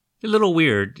 A little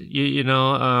weird,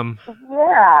 Yeah.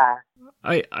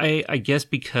 I guess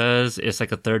because it's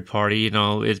like a third party,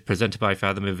 it's presented by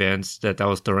Fathom Events that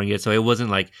was throwing it. So it wasn't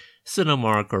like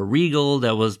Cinemark or Regal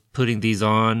that was putting these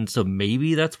on. So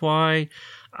maybe that's why.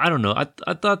 I don't know.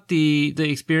 I thought the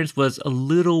experience was a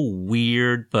little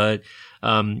weird, but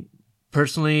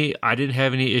personally, I didn't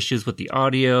have any issues with the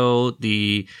audio.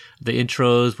 The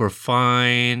intros were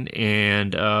fine,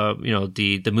 and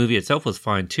the movie itself was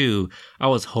fine too. I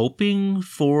was hoping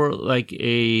for like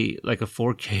a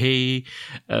 4K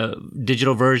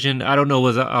digital version. I don't know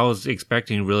what I was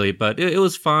expecting really, but it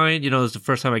was fine. It was the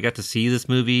first time I got to see this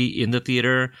movie in the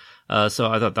theater.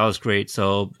 So I thought that was great.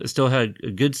 So it still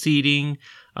had good seating.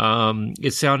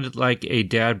 It sounded like a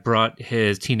dad brought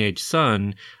his teenage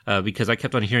son, because I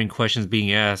kept on hearing questions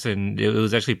being asked, and it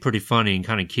was actually pretty funny and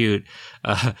kind of cute.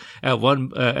 At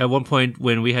one point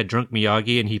when we had drunk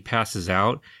Miyagi and he passes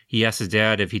out, he asked his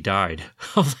dad if he died.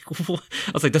 I was like, what?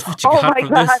 I was like, that's what you got from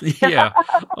this? Yeah.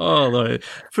 Oh, Lord.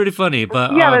 Pretty funny,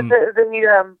 but yeah,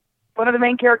 but one of the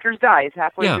main characters dies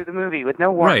halfway through the movie with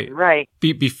no warning. Right.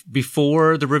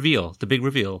 Before the reveal, the big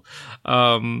reveal.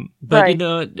 But you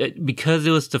know, because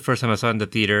it was the first time I saw it in the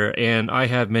theater, and I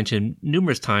have mentioned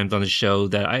numerous times on the show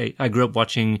that I grew up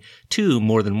watching 2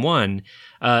 more than 1.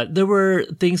 There were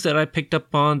things that I picked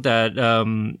up on that,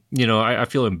 you know, I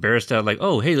feel embarrassed at, like,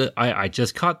 oh, hey, I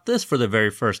just caught this for the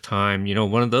very first time. You know,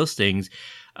 one of those things.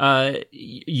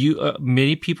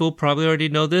 Many people probably already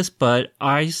know this, but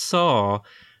I saw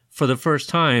for the first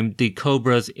time the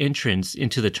Cobra's entrance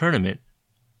into the tournament.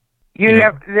 You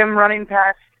have them running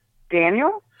past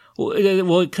Daniel? Well,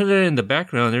 it could have in the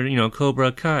background there, you know,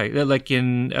 Cobra Kai, like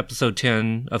in episode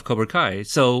 10 of Cobra Kai.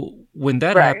 So when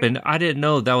that happened, I didn't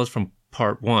know that was from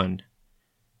part 1.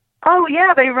 Oh,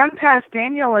 yeah, they run past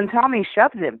Daniel and Tommy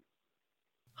shoves him.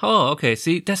 Oh, okay.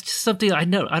 See, that's just something I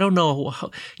know. I don't know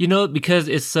how, you know, because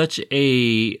it's such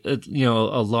a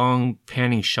long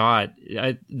panning shot.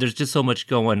 There's just so much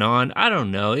going on. I don't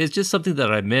know. It's just something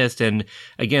that I missed. And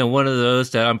again, one of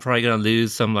those that I'm probably going to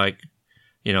lose some, like,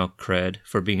 you know, cred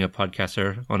for being a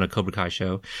podcaster on a Cobra Kai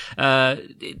show. But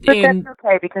that's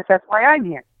okay, because that's why I'm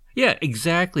here. Yeah,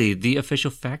 exactly. The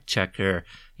official fact checker,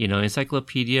 you know,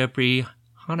 Encyclopedia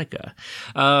Britannica.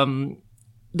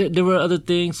 There were other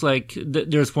things, like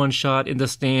there's one shot in the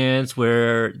stands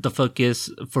where the focus,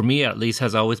 for me at least,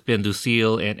 has always been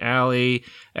Lucille and Allie.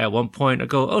 At one point I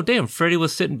go, oh damn, Freddie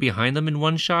was sitting behind them in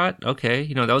one shot. Okay,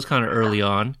 you know, that was kind of early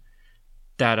on.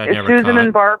 That I never Susan caught.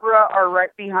 and Barbara are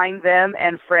right behind them,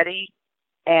 and Freddie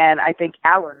and I think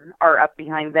Alan are up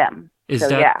behind them. Is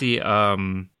that the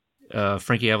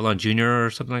Frankie Avalon Jr. or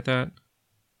something like that?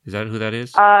 Is that who that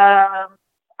is? I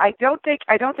don't think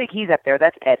he's up there.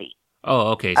 That's Eddie.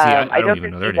 Oh, okay. See, I don't even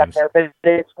know their names. Up there,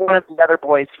 but it's one of the other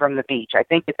boys from the beach. I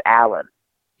think it's Alan.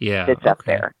 Yeah, that's up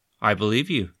there. I believe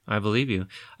you.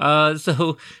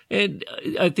 So, and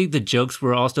I think the jokes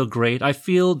were also great. I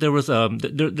feel there was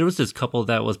there was this couple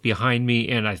that was behind me,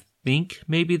 and I think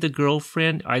maybe the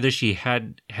girlfriend, either she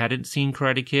hadn't seen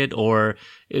Karate Kid, or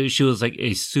she was like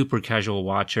a super casual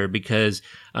watcher, because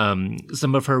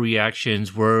some of her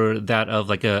reactions were that of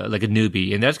like a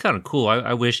newbie, and that's kind of cool.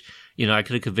 I wish, you know, I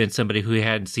could have convinced somebody who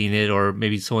hadn't seen it, or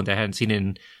maybe someone that hadn't seen it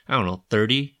in, I don't know,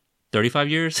 35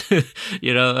 years,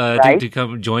 you know, to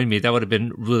come join me. That would have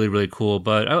been really, really cool.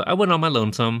 But I went on my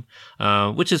lonesome,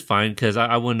 which is fine, because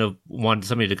I wouldn't have wanted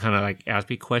somebody to kind of like ask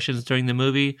me questions during the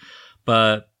movie.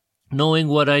 But knowing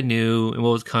what I knew and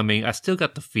what was coming, I still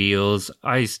got the feels.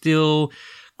 I still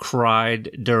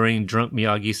cried during Drunk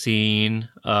Miyagi scene.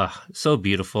 So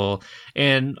beautiful.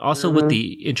 And also with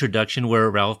the introduction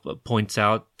where Ralph points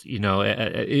out, you know,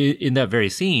 in that very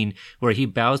scene where he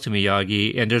bows to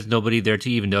Miyagi and there's nobody there to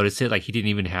even notice it, like he didn't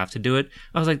even have to do it.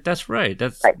 I was like, that's right.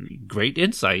 That's great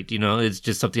insight. You know, it's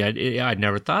just something I'd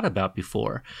never thought about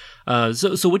before.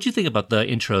 So what do you think about the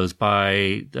intros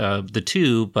by the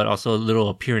two, but also a little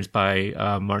appearance by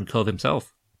Martin Kove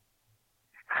himself?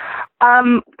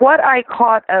 What I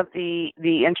caught of the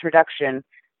introduction,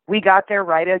 we got there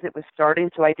right as it was starting,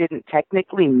 so I didn't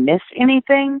technically miss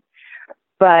anything.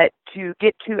 But to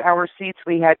get to our seats,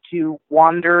 we had to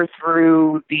wander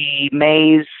through the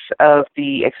maze of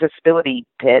the accessibility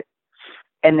pit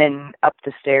and then up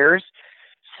the stairs.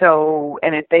 So,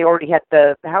 and they already had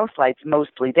the house lights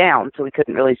mostly down, so we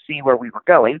couldn't really see where we were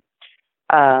going.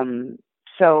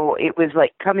 So it was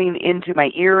like coming into my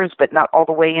ears, but not all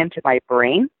the way into my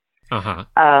brain. Uh-huh.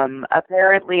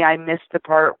 Apparently I missed the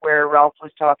part where Ralph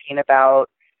was talking about,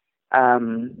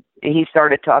 he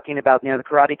started talking about, you know, the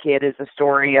Karate Kid is the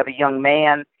story of a young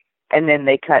man, and then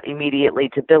they cut immediately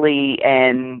to Billy,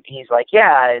 and he's like,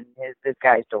 yeah, and this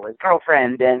guy stole his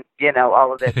girlfriend, and, you know,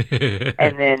 all of this.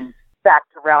 And then back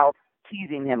to Ralph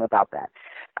teasing him about that.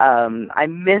 I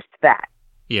missed that.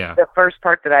 Yeah. The first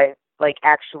part that I, like,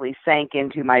 actually sank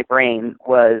into my brain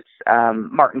was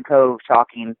Martin Kove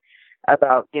talking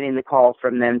about getting the call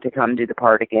from them to come do the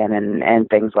part again and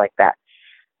things like that.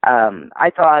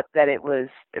 I thought that it was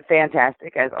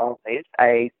fantastic, as always.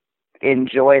 I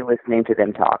enjoy listening to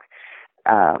them talk.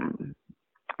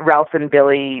 Ralph and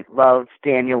Billy love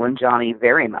Daniel and Johnny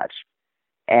very much,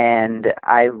 and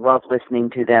I love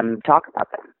listening to them talk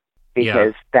about them,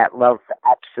 because that love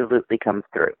absolutely comes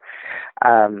through.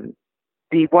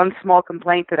 The one small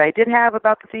complaint that I did have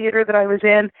about the theater that I was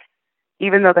in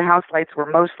even though the house lights were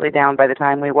mostly down by the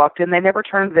time we walked in, they never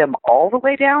turned them all the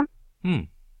way down.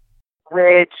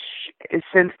 Which,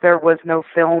 since there was no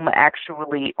film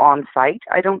actually on site,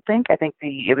 I don't think. I think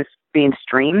it was being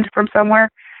streamed from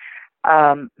somewhere.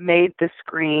 Made the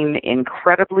screen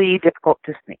incredibly difficult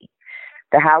to see.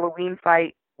 The Halloween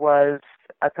fight was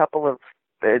a couple of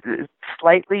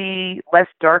slightly less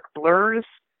dark blurs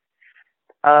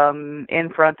in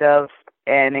front of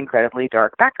an incredibly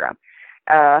dark background.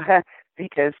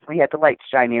 Because we had the lights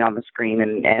shining on the screen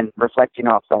and reflecting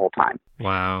off the whole time.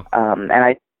 Wow. And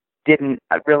I didn't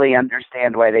really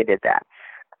understand why they did that.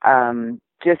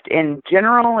 Just in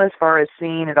general, as far as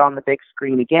seeing it on the big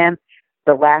screen again,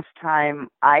 the last time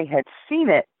I had seen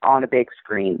it on a big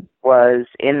screen was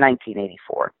in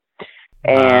 1984.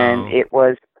 And it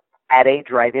was at a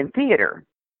drive-in theater.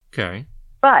 Okay.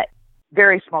 But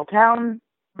very small town,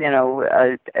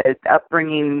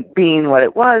 upbringing being what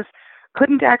it was,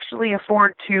 couldn't actually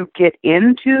afford to get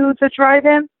into the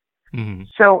drive-in. Mm-hmm.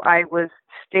 So I was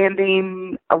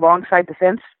standing alongside the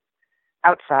fence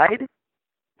outside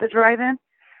the drive-in,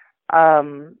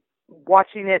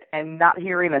 watching it and not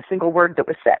hearing a single word that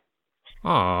was said.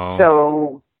 Oh.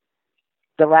 So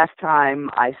the last time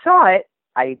I saw it,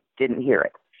 I didn't hear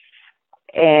it.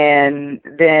 And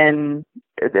then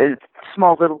the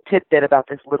small little tidbit about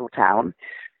this little town,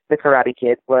 The Karate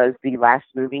Kid was the last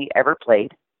movie ever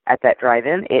played at that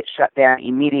drive-in. It shut down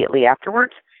immediately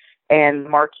afterwards. And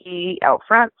marquee out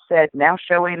front said, now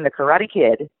showing The Karate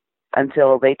Kid,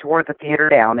 until they tore the theater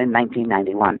down in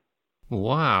 1991.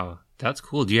 Wow. That's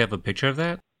cool. Do you have a picture of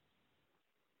that?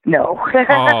 No.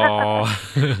 Oh.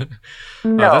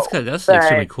 No. That's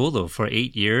extremely cool, though. For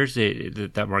 8 years,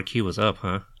 that marquee was up,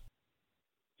 huh?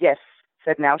 Yes.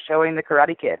 Said now showing The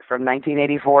Karate Kid from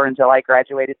 1984 until I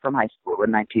graduated from high school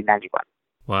in 1991.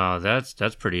 Wow,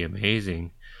 that's pretty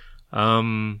amazing.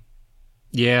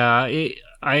 Yeah,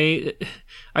 I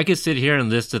could sit here and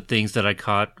list the things that I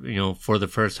caught, for the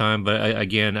first time, but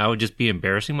I would just be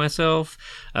embarrassing myself.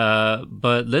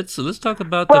 But let's talk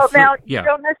about you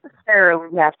don't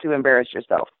necessarily have to embarrass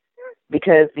yourself,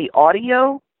 because the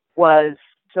audio was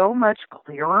so much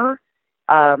clearer.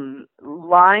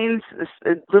 Lines,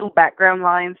 little background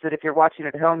lines that if you're watching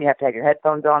at home, you have to have your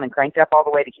headphones on and cranked up all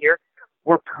the way to hear,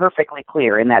 were perfectly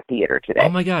clear in that theater today. Oh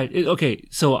my God. Okay,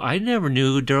 so I never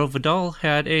knew Daryl Vidal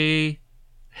had a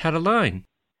line.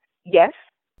 Yes.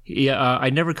 Yeah,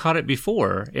 I never caught it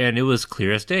before, and it was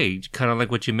clear as day, kind of like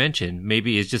what you mentioned.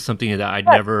 Maybe it's just something that I'd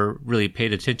never really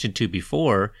paid attention to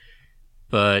before,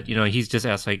 but, he's just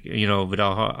asked, like,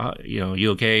 Vidal,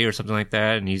 you okay, or something like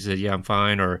that, and he said, yeah, I'm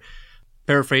fine, or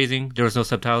paraphrasing, there was no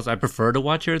subtitles. I prefer to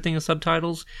watch everything in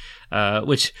subtitles,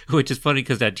 which is funny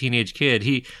because that teenage kid,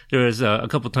 there was a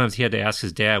couple of times he had to ask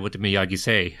his dad what did Miyagi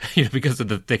say, because of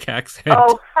the thick accent.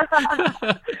 Oh,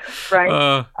 right.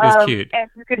 It was cute. And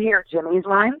you could hear Jimmy's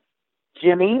lines.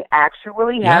 Jimmy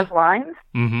actually has lines.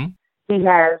 Mm-hmm. He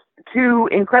has two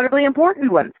incredibly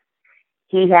important ones.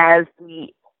 He has the,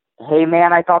 hey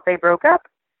man, I thought they broke up,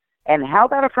 and how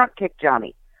about a front kick,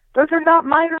 Johnny? Those are not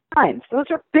minor lines. Those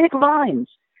are big lines.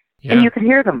 Yeah. And you can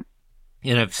hear them.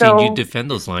 And I've seen you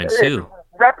defend those lines, too.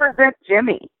 Represent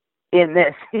Jimmy in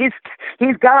this.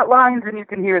 He's got lines and you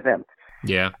can hear them.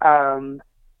 Yeah.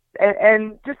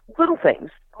 And just little things.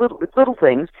 Little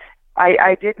things.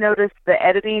 I did notice the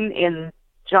editing in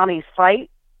Johnny's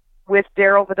fight with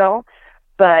Daryl Vidal,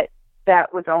 but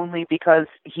that was only because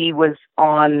he was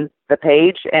on the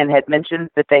page and had mentioned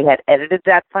that they had edited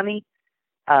that funny.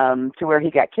 To where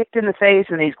he got kicked in the face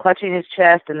and he's clutching his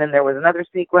chest, and then there was another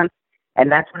sequence,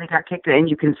 and that's when he got kicked in, and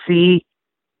you can see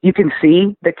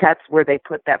the cuts where they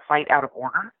put that fight out of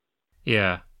order.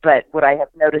 Yeah. But would I have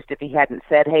noticed if he hadn't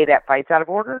said, hey, that fight's out of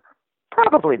order?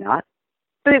 Probably not.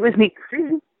 But it was neat to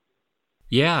see.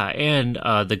 Yeah, and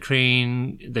the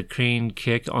crane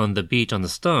kick on the beach on the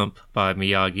stump by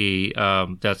Miyagi,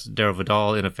 that's Daryl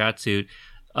Vidal in a fat suit.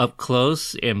 Up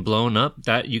close and blown up,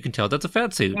 that you can tell that's a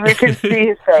fat suit. You can see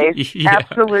his face. Yeah.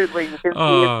 Absolutely, you can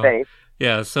see his face.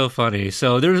 Yeah, so funny.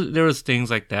 So there was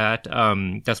things like that.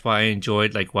 That's why I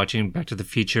enjoyed like watching Back to the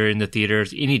Future in the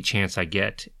theaters. Any chance I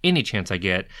get.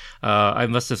 I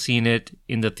must have seen it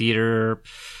in the theater,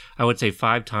 I would say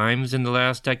 5 times in the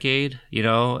last decade.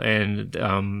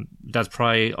 And that's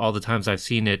probably all the times I've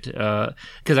seen it.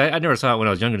 Because I never saw it when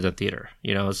I was younger in the theater.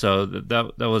 So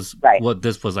that was what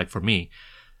this was like for me.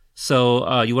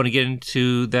 So you want to get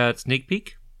into that sneak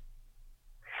peek?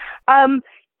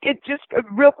 It just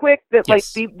real quick that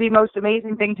yes. Like the most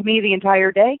amazing thing to me the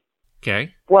entire day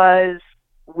okay. was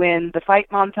when the fight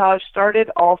montage started.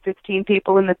 All 15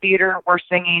 people in the theater were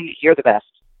singing "You're the Best."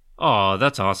 Oh,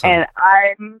 that's awesome! And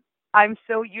I'm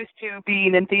so used to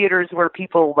being in theaters where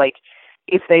people, like,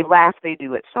 if they laugh, they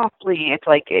do it softly. It's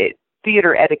like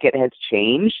theater etiquette has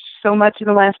changed so much in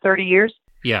the last 30 years.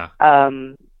 Yeah.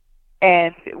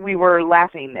 And we were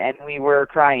laughing, and we were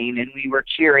crying, and we were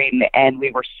cheering, and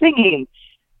we were singing,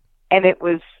 and it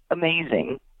was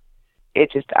amazing.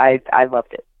 It just, I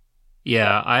loved it.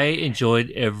 Yeah, I enjoyed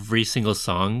every single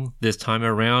song this time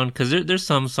around because there's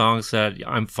some songs that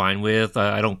I'm fine with.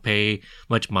 I don't pay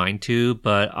much mind to,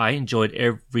 but I enjoyed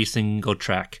every single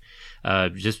track.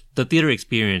 Just the theater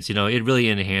experience, it really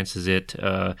enhances it.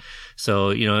 So,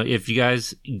 if you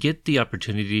guys get the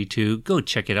opportunity to go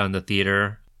check it out in the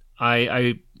theater,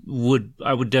 I would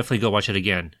definitely go watch it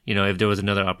again, if there was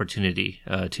another opportunity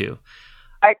to.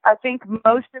 I think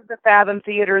most of the Fathom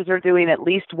theaters are doing at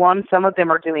least one. Some of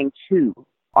them are doing 2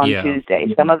 on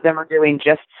Tuesday. Some of them are doing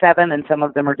just 7, and some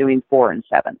of them are doing 4 and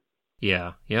 7.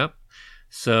 Yeah, yep.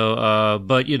 So,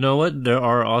 but you know what? There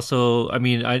are also,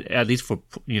 at least for,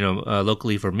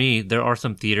 locally for me, there are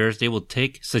some theaters, they will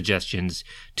take suggestions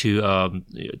to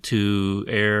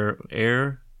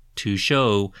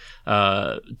show,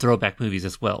 throwback movies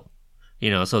as well.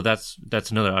 So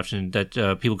that's another option that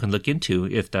people can look into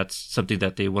if that's something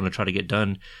that they want to try to get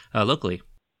done locally.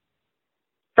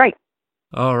 Right.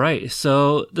 All right.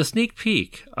 So the sneak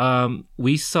peek,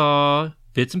 we saw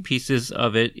bits and pieces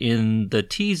of it in the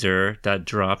teaser that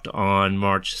dropped on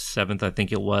March 7th, I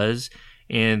think it was.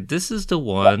 And this is the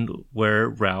one where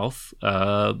Ralph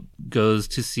goes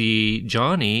to see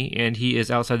Johnny, and he is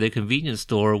outside the convenience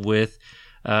store with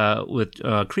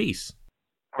Kreese.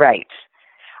 Right.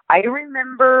 I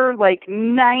remember like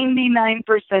 99%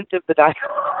 of the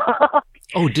dialogue.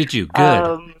 Oh, did you?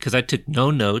 Good. Because I took no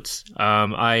notes.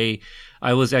 I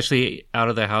was actually out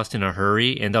of the house in a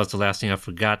hurry, and that was the last thing I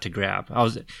forgot to grab.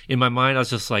 In my mind, I was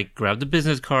just like, grab the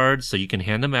business cards so you can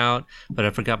hand them out, but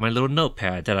I forgot my little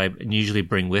notepad that I usually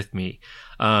bring with me.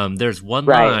 There's one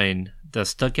line that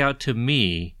stuck out to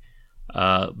me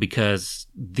because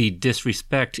the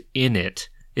disrespect in it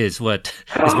is what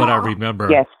I remember.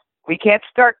 Yes. We can't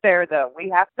start there, though. We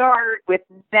have to start with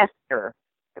Nestor.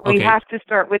 We have to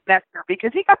start with Nestor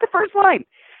because he got the first line.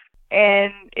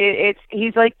 And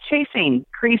he's like chasing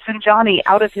Kreese and Johnny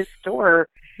out of his store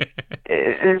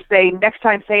and saying, next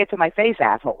time say it to my face,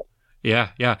 asshole.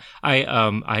 Yeah.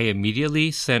 I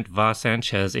immediately sent Va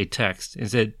Sanchez a text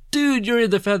and said, dude, you're in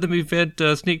the Fathom event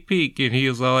sneak peek. And he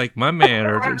was like, my man,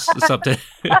 or something.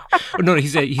 No, he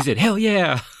said, hell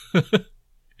yeah.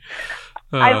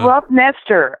 I love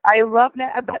Nestor.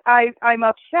 But I'm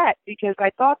upset because I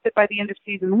thought that by the end of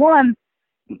season 1,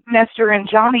 Nestor and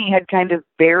Johnny had kind of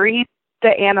buried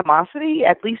the animosity,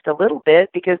 at least a little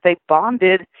bit, because they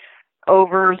bonded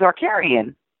over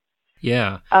Zarkarian.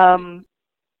 Yeah.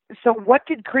 So what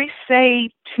did Kreese say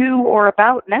to or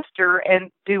about Nestor,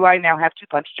 and do I now have to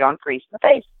punch John Kreese in the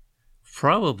face?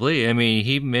 Probably.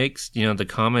 He makes, the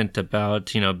comment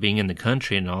about, being in the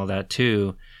country and all that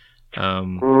too.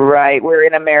 Right, we're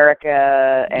in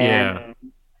America, and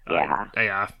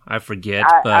I forget,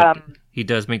 but he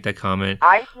does make that comment.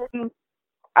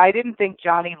 I didn't think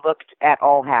Johnny looked at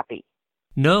all happy.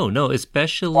 No,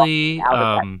 especially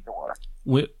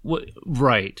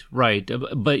right,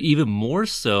 but even more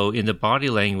so in the body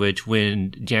language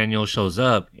when Daniel shows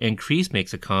up and Kreese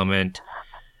makes a comment.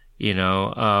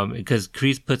 Because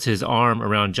Kreese puts his arm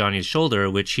around Johnny's shoulder,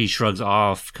 which he shrugs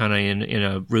off kind of in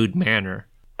a rude manner.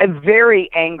 Very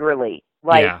angrily,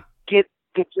 like, get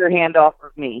your hand off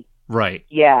of me. Right.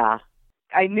 Yeah.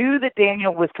 I knew that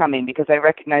Daniel was coming because I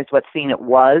recognized what scene it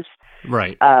was.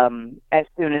 Right. As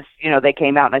soon as, they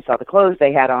came out and I saw the clothes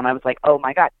they had on, I was like, oh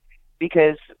my God.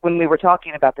 Because when we were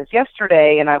talking about this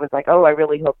yesterday, and I was like, oh, I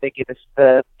really hope they give us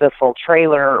the full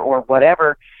trailer or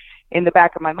whatever, in the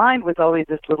back of my mind was always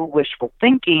this little wishful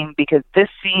thinking, because this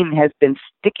scene has been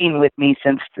sticking with me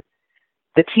since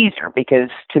the teaser, because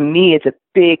to me it's a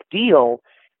big deal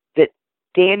that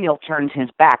Daniel turns his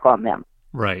back on them.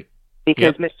 Right.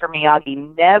 Because Mr.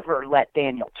 Miyagi never let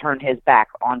Daniel turn his back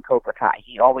on Cobra Kai.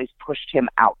 He always pushed him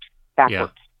out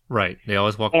backwards. Yeah. Right. They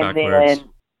always walk backwards.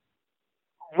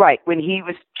 Then, when he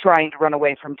was trying to run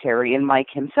away from Terry and Mike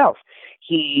himself,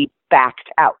 he backed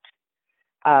out.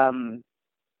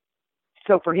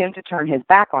 So for him to turn his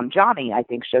back on Johnny, I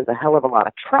think shows a hell of a lot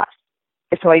of trust.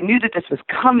 So I knew that this was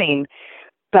coming.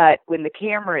 But when the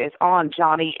camera is on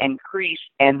Johnny and Kreese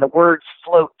and the words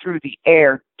float through the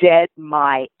air, dead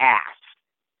my ass,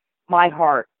 my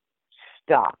heart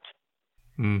stopped.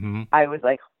 Mm-hmm. I was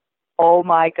like, oh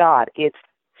my God, it's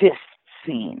this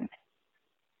scene.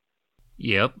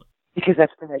 Yep. Because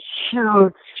that's been a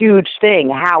huge, huge thing.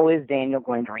 How is Daniel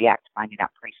going to react to finding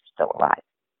out Kreese is still alive?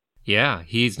 Yeah,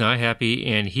 he's not happy,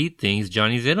 and he thinks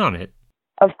Johnny's in on it.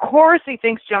 Of course he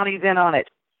thinks Johnny's in on it.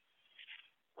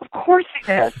 Of course he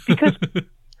does.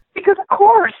 Because of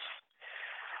course.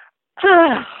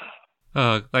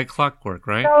 Like clockwork,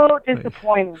 right? So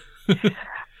disappointing.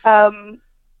 And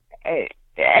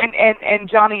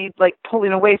Johnny like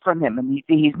pulling away from him, and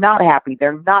he's not happy.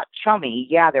 They're not chummy.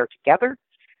 Yeah, they're together,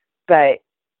 but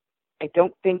I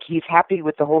don't think he's happy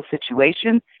with the whole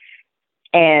situation.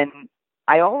 And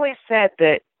I always said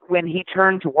that when he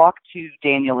turned to walk to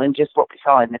Daniel, and just what we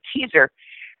saw in the teaser,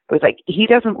 it was like he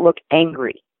doesn't look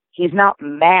angry. He's not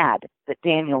mad that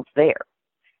Daniel's there,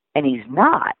 and he's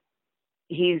not.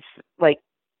 He's like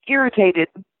irritated,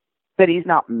 but he's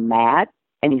not mad,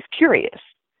 and he's curious.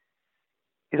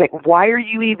 He's like, why are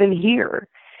you even here?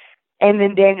 And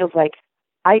then Daniel's like,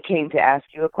 I came to ask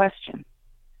you a question.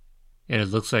 And it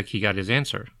looks like he got his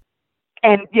answer.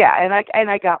 And yeah, and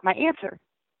I got my answer.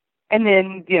 And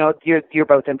then, you know, you're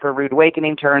both in for a rude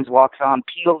awakening, turns, walks on,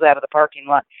 peels out of the parking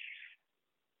lot.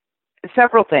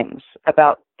 Several things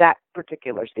about that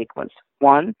particular sequence.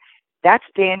 One, that's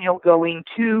Daniel going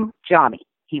to Johnny.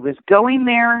 He was going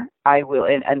there,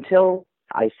 until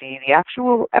I see the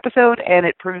actual episode, and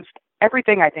it proves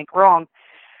everything I think wrong.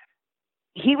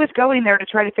 He was going there to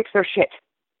try to fix their shit.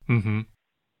 Mm-hmm.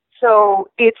 So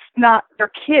it's not their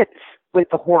kids with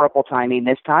the horrible timing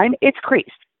this time. It's Kreese.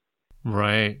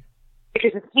 Right.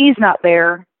 Because if he's not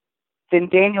there, then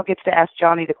Daniel gets to ask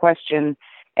Johnny the question,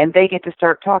 and they get to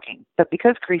start talking. But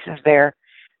because Kreese is there,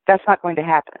 that's not going to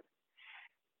happen.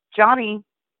 Johnny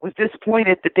was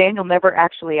disappointed that Daniel never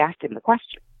actually asked him the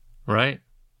question. Right.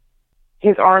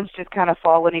 His arms just kind of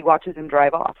fall when he watches him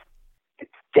drive off.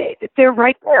 They're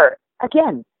right there.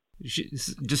 Again.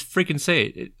 Just freaking say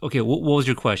it. Okay, what was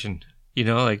your question? You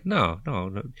know, like, no.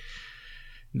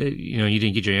 You know, you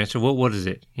didn't get your answer. What is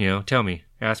it? You know, tell me.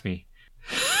 Ask me.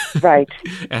 Right.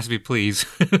 Ask me, please.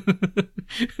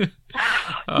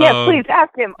 Yeah, please,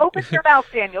 ask him. Open your mouth,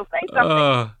 Daniel. Say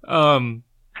something.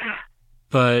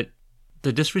 But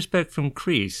the disrespect from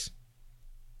Kreese,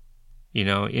 you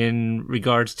know, in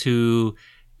regards to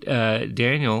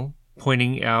Daniel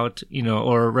pointing out, you know,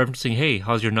 or referencing, hey,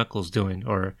 how's your knuckles doing?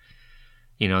 Or,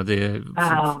 you know,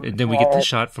 and then we get the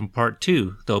shot from part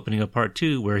 2, the opening of part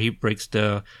 2, where he breaks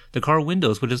the car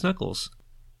windows with his knuckles.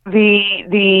 I'm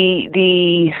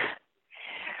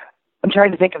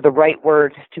trying to think of the right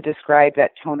word to describe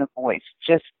that tone of voice.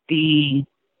 Just I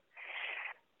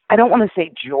don't want to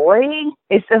say joy.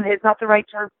 It's not the right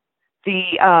term.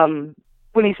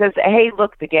 When he says, hey,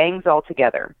 look, the gang's all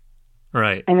together.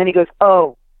 Right. And then he goes,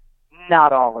 oh,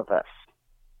 not all of us.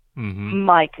 Mm-hmm.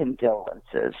 My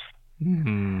condolences.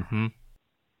 Mm-hmm.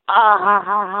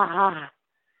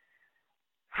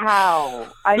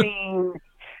 How? I mean,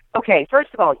 okay,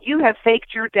 first of all, you have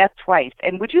faked your death twice.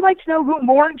 And would you like to know who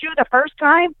mourned you the first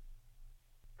time?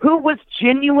 Who was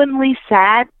genuinely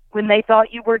sad when they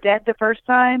thought you were dead the first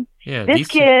time? Yeah, this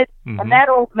kid and that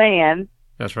old man.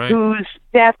 That's right. Whose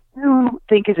death you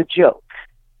think is a joke.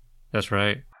 That's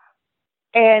right.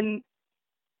 And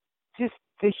just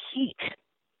the heat.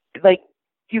 Like,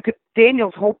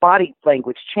 Daniel's whole body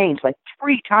language changed like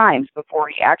 3 times before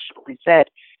he actually said,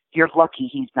 you're lucky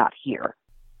he's not here.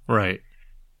 Right.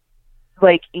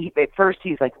 Like, at first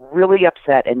he's like really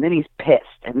upset, and then he's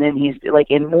pissed, and then he's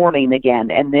like in mourning again,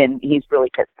 and then he's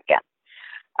really pissed again.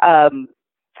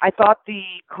 I thought the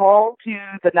call to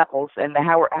the knuckles and the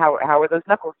how are those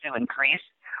knuckles doing, Kreese?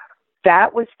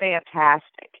 That was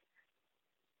fantastic.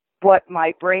 What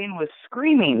my brain was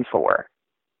screaming for,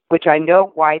 which I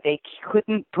know why they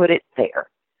couldn't put it there,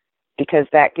 because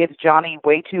that gives Johnny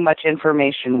way too much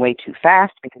information way too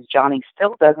fast, because Johnny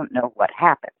still doesn't know what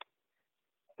happened.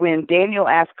 When Daniel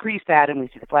asked Kreese that, and we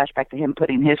see the flashback to him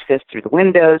putting his fist through the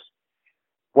windows,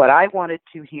 what I wanted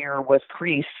to hear was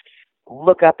Kreese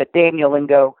look up at Daniel and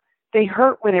go, they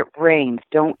hurt when it rains,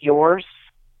 don't yours?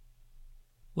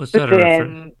 What's but that?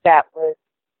 Then that was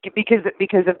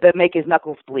because of the make his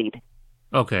knuckles bleed.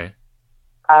 Okay.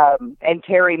 And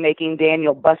Terry making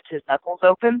Daniel bust his knuckles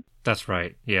open. That's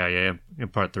right. Yeah, in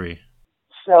part 3.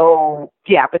 So,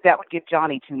 yeah, but that would give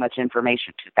Johnny too much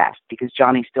information too fast, because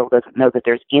Johnny still doesn't know that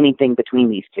there's anything between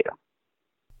these two.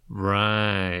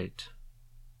 Right.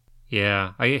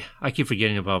 Yeah, I keep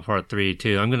forgetting about part 3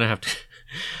 too. I'm gonna have to.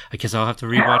 I guess I'll have to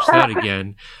rewatch that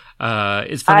again.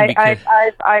 It's funny because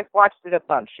I've watched it a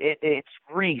bunch. It's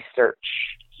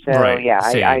research, so right, yeah,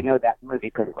 I know that movie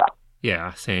pretty well.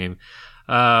 Yeah, same.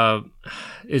 I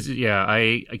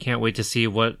can't wait to see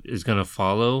what is gonna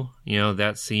follow. You know,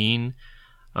 that scene.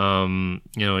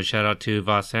 A shout out to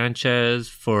Voss Sanchez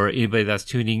for anybody that's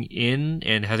tuning in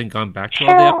and hasn't gone back to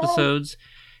all the episodes.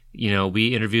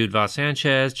 we interviewed Voss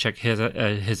Sanchez, check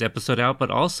his episode out,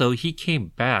 but also he came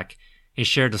back and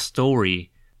shared a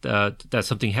story about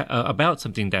something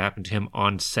that happened to him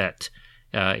on set,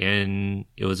 and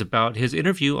it was about his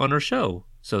interview on our show.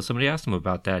 So somebody asked him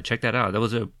about that. Check that out. That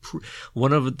was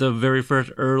one of the very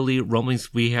first early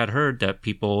rumblings we had heard that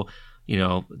people,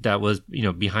 that was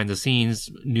behind the scenes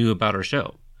knew about our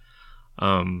show.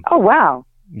 Oh wow.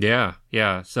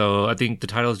 Yeah. So I think the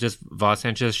title is just Voss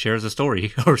Sanchez shares a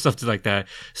story or something like that.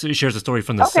 So he shares a story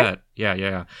from the set.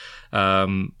 Yeah. A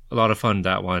lot of fun,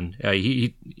 that one.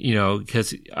 He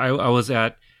because I was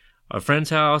at a friend's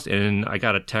house and I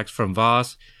got a text from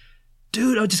Voss.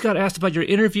 Dude, I just got asked about your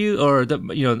interview or the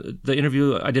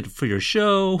interview I did for your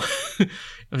show. I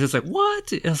was just like,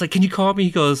 what? I was like, can you call me? He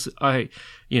goes, let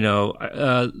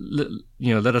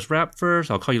us wrap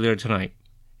first. I'll call you later tonight.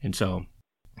 And so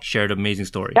shared an amazing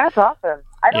story. That's awesome.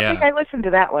 I don't think I listened to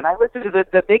that one. I listened to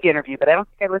the big interview, but I don't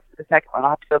think I listened to the second one. I'll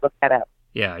have to go look that up.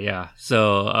 Yeah.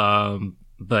 So,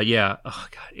 but yeah, oh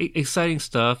God, exciting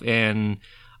stuff. And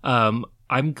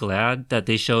I'm glad that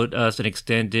they showed us an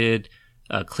extended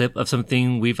clip of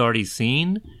something we've already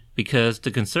seen, because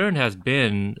the concern has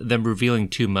been them revealing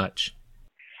too much.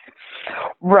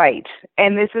 Right.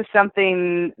 And this is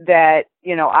something that,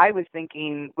 I was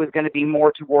thinking was going to be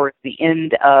more towards the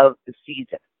end of the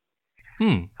season.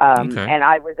 Okay. And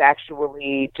I was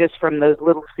actually, just from those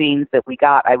little scenes that we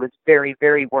got, I was very,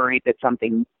 very worried that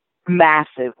something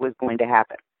massive was going to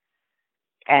happen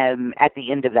at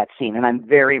the end of that scene. And I'm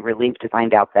very relieved to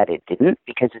find out that it didn't,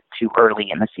 because it's too early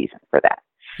in the season for that.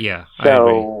 Yeah, so I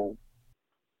agree.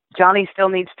 Johnny still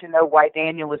needs to know why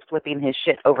Daniel is flipping his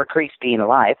shit over Kreese being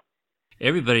alive.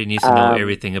 Everybody needs to know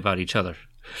everything about each other.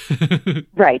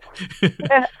 Right.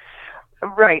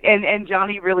 Right. And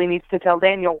Johnny really needs to tell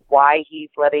Daniel why he's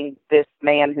letting this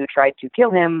man who tried to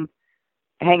kill him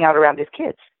hang out around his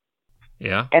kids.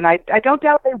 Yeah. And I don't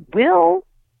doubt they will.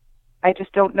 I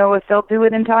just don't know if they'll do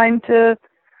it in time to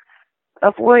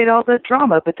avoid all the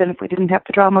drama. But then if we didn't have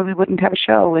the drama, we wouldn't have a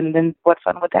show. And then what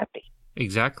fun would that be?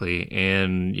 Exactly.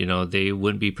 And, they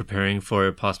wouldn't be preparing for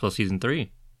a possible season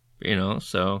 3,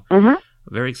 so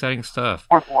very exciting stuff.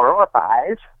 Or 4 or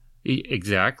 5.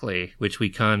 Exactly, which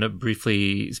we kind of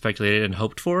briefly speculated and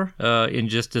hoped for in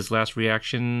just this last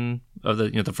reaction of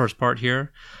the first part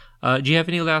here. Do you have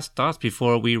any last thoughts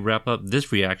before we wrap up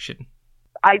this reaction?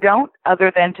 I don't,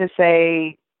 other than to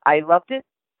say I loved it.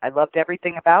 I loved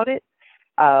everything about it.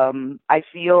 I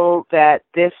feel that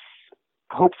this,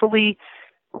 hopefully,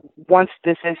 once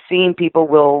this is seen, people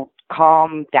will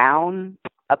calm down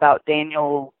about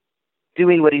Daniel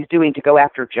doing what he's doing to go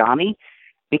after Johnny.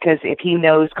 Because if he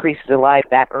knows Kreese is alive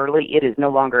that early, it is no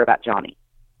longer about Johnny.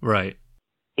 Right.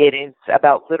 It is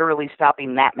about literally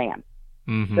stopping that man.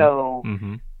 Mm-hmm. So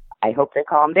I hope they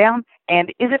calm down. And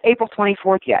is it April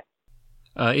 24th yet?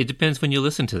 It depends when you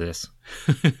listen to this.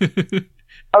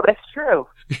 Oh, that's true.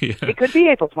 Yeah. It could be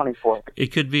April 24th. It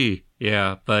could be,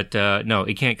 yeah. But no,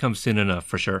 it can't come soon enough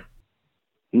for sure.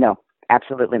 No,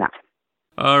 absolutely not.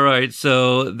 All right,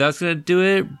 so that's going to do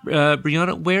it.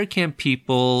 Brianna, where can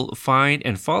people find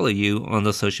and follow you on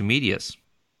the social medias?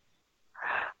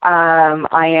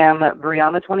 I am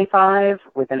Brianna25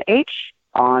 with an H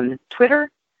on Twitter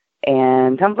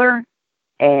and Tumblr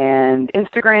and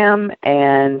Instagram,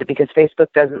 and because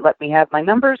Facebook doesn't let me have my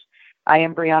numbers, I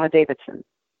am Brianna Davidson.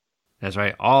 That's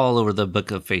right, all over the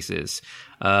Book of Faces.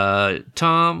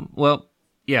 Tom, well,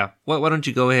 yeah, why don't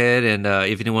you go ahead and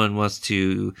if anyone wants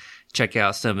to check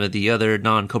out some of the other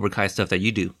non-Cobra Kai stuff that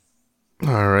you do.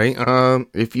 All right.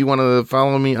 If you want to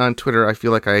follow me on Twitter, I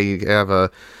feel like I have a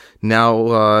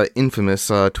now infamous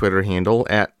Twitter handle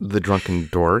at The Drunken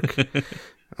Dork.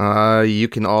 You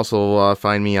can also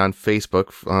find me on Facebook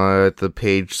at the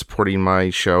page supporting my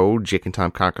show, Jake and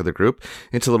Tom Conquer the Group.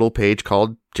 It's a little page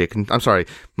called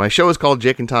my show is called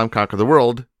Jake and Tom Conquer the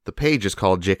World. The page is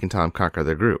called Jake and Tom Conquer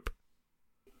the Group.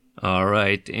 All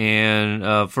right.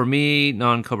 And for me,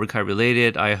 non-Cobra Kai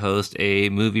related, I host a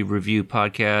movie review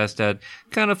podcast that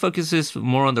kind of focuses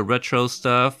more on the retro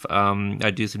stuff.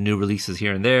 I do some new releases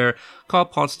here and there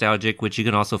called Podstalgic, which you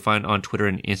can also find on Twitter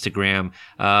and Instagram.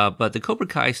 But the Cobra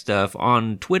Kai stuff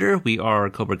on Twitter, we are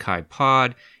Cobra Kai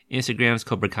Pod. Instagram's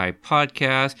Cobra Kai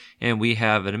Podcast. And we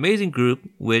have an amazing group,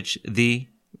 which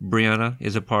Brianna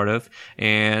is a part of,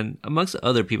 and amongst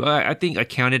other people, I think I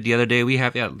counted the other day, we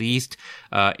have at least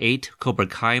 8 Cobra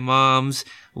Kai moms.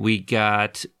 We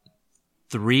got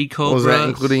 3 Cobras. Was that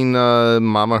including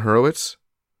Mama Hurwitz?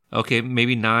 Okay,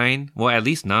 maybe 9. Well, at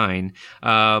least 9.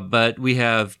 But we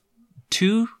have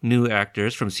 2 new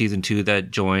actors from season 2 that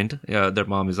joined. Their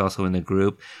mom is also in the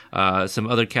group. Some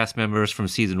other cast members from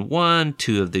season 1,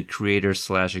 2 of the creators /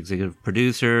 executive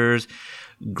producers.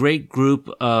 Great group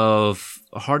of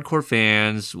hardcore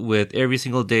fans. With every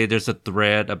single day there's a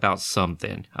thread about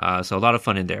something. So a lot of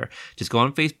fun in there. Just go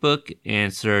on Facebook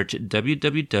and search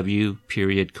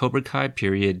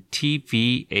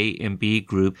www.CobraKai.TVAMB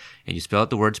group, and you spell out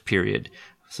the words period.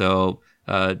 So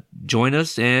join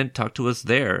us and talk to us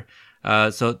there.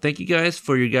 So thank you guys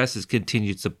for your guys'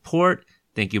 continued support.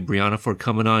 Thank you, Brianna, for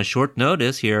coming on short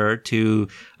notice here to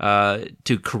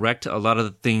correct a lot of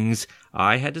the things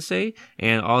I had to say,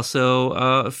 and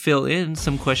also fill in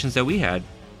some questions that we had.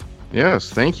 Yes,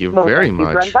 thank you very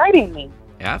much. Thank you for inviting me.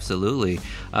 Absolutely.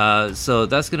 So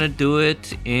that's going to do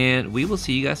it, and we will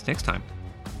see you guys next time.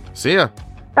 See ya.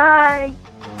 Bye.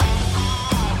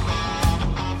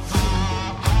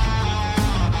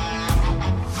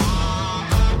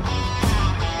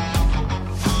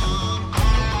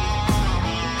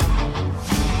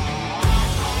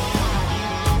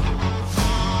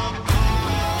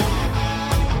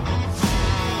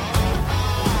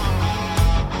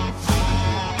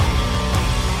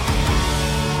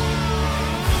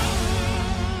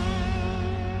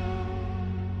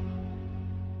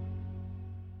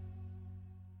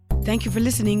 Thank you for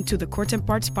listening to the Court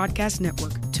Arts Podcast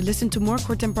Network. To listen to more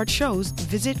Court Arts shows,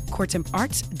 visit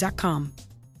courtemparts.com.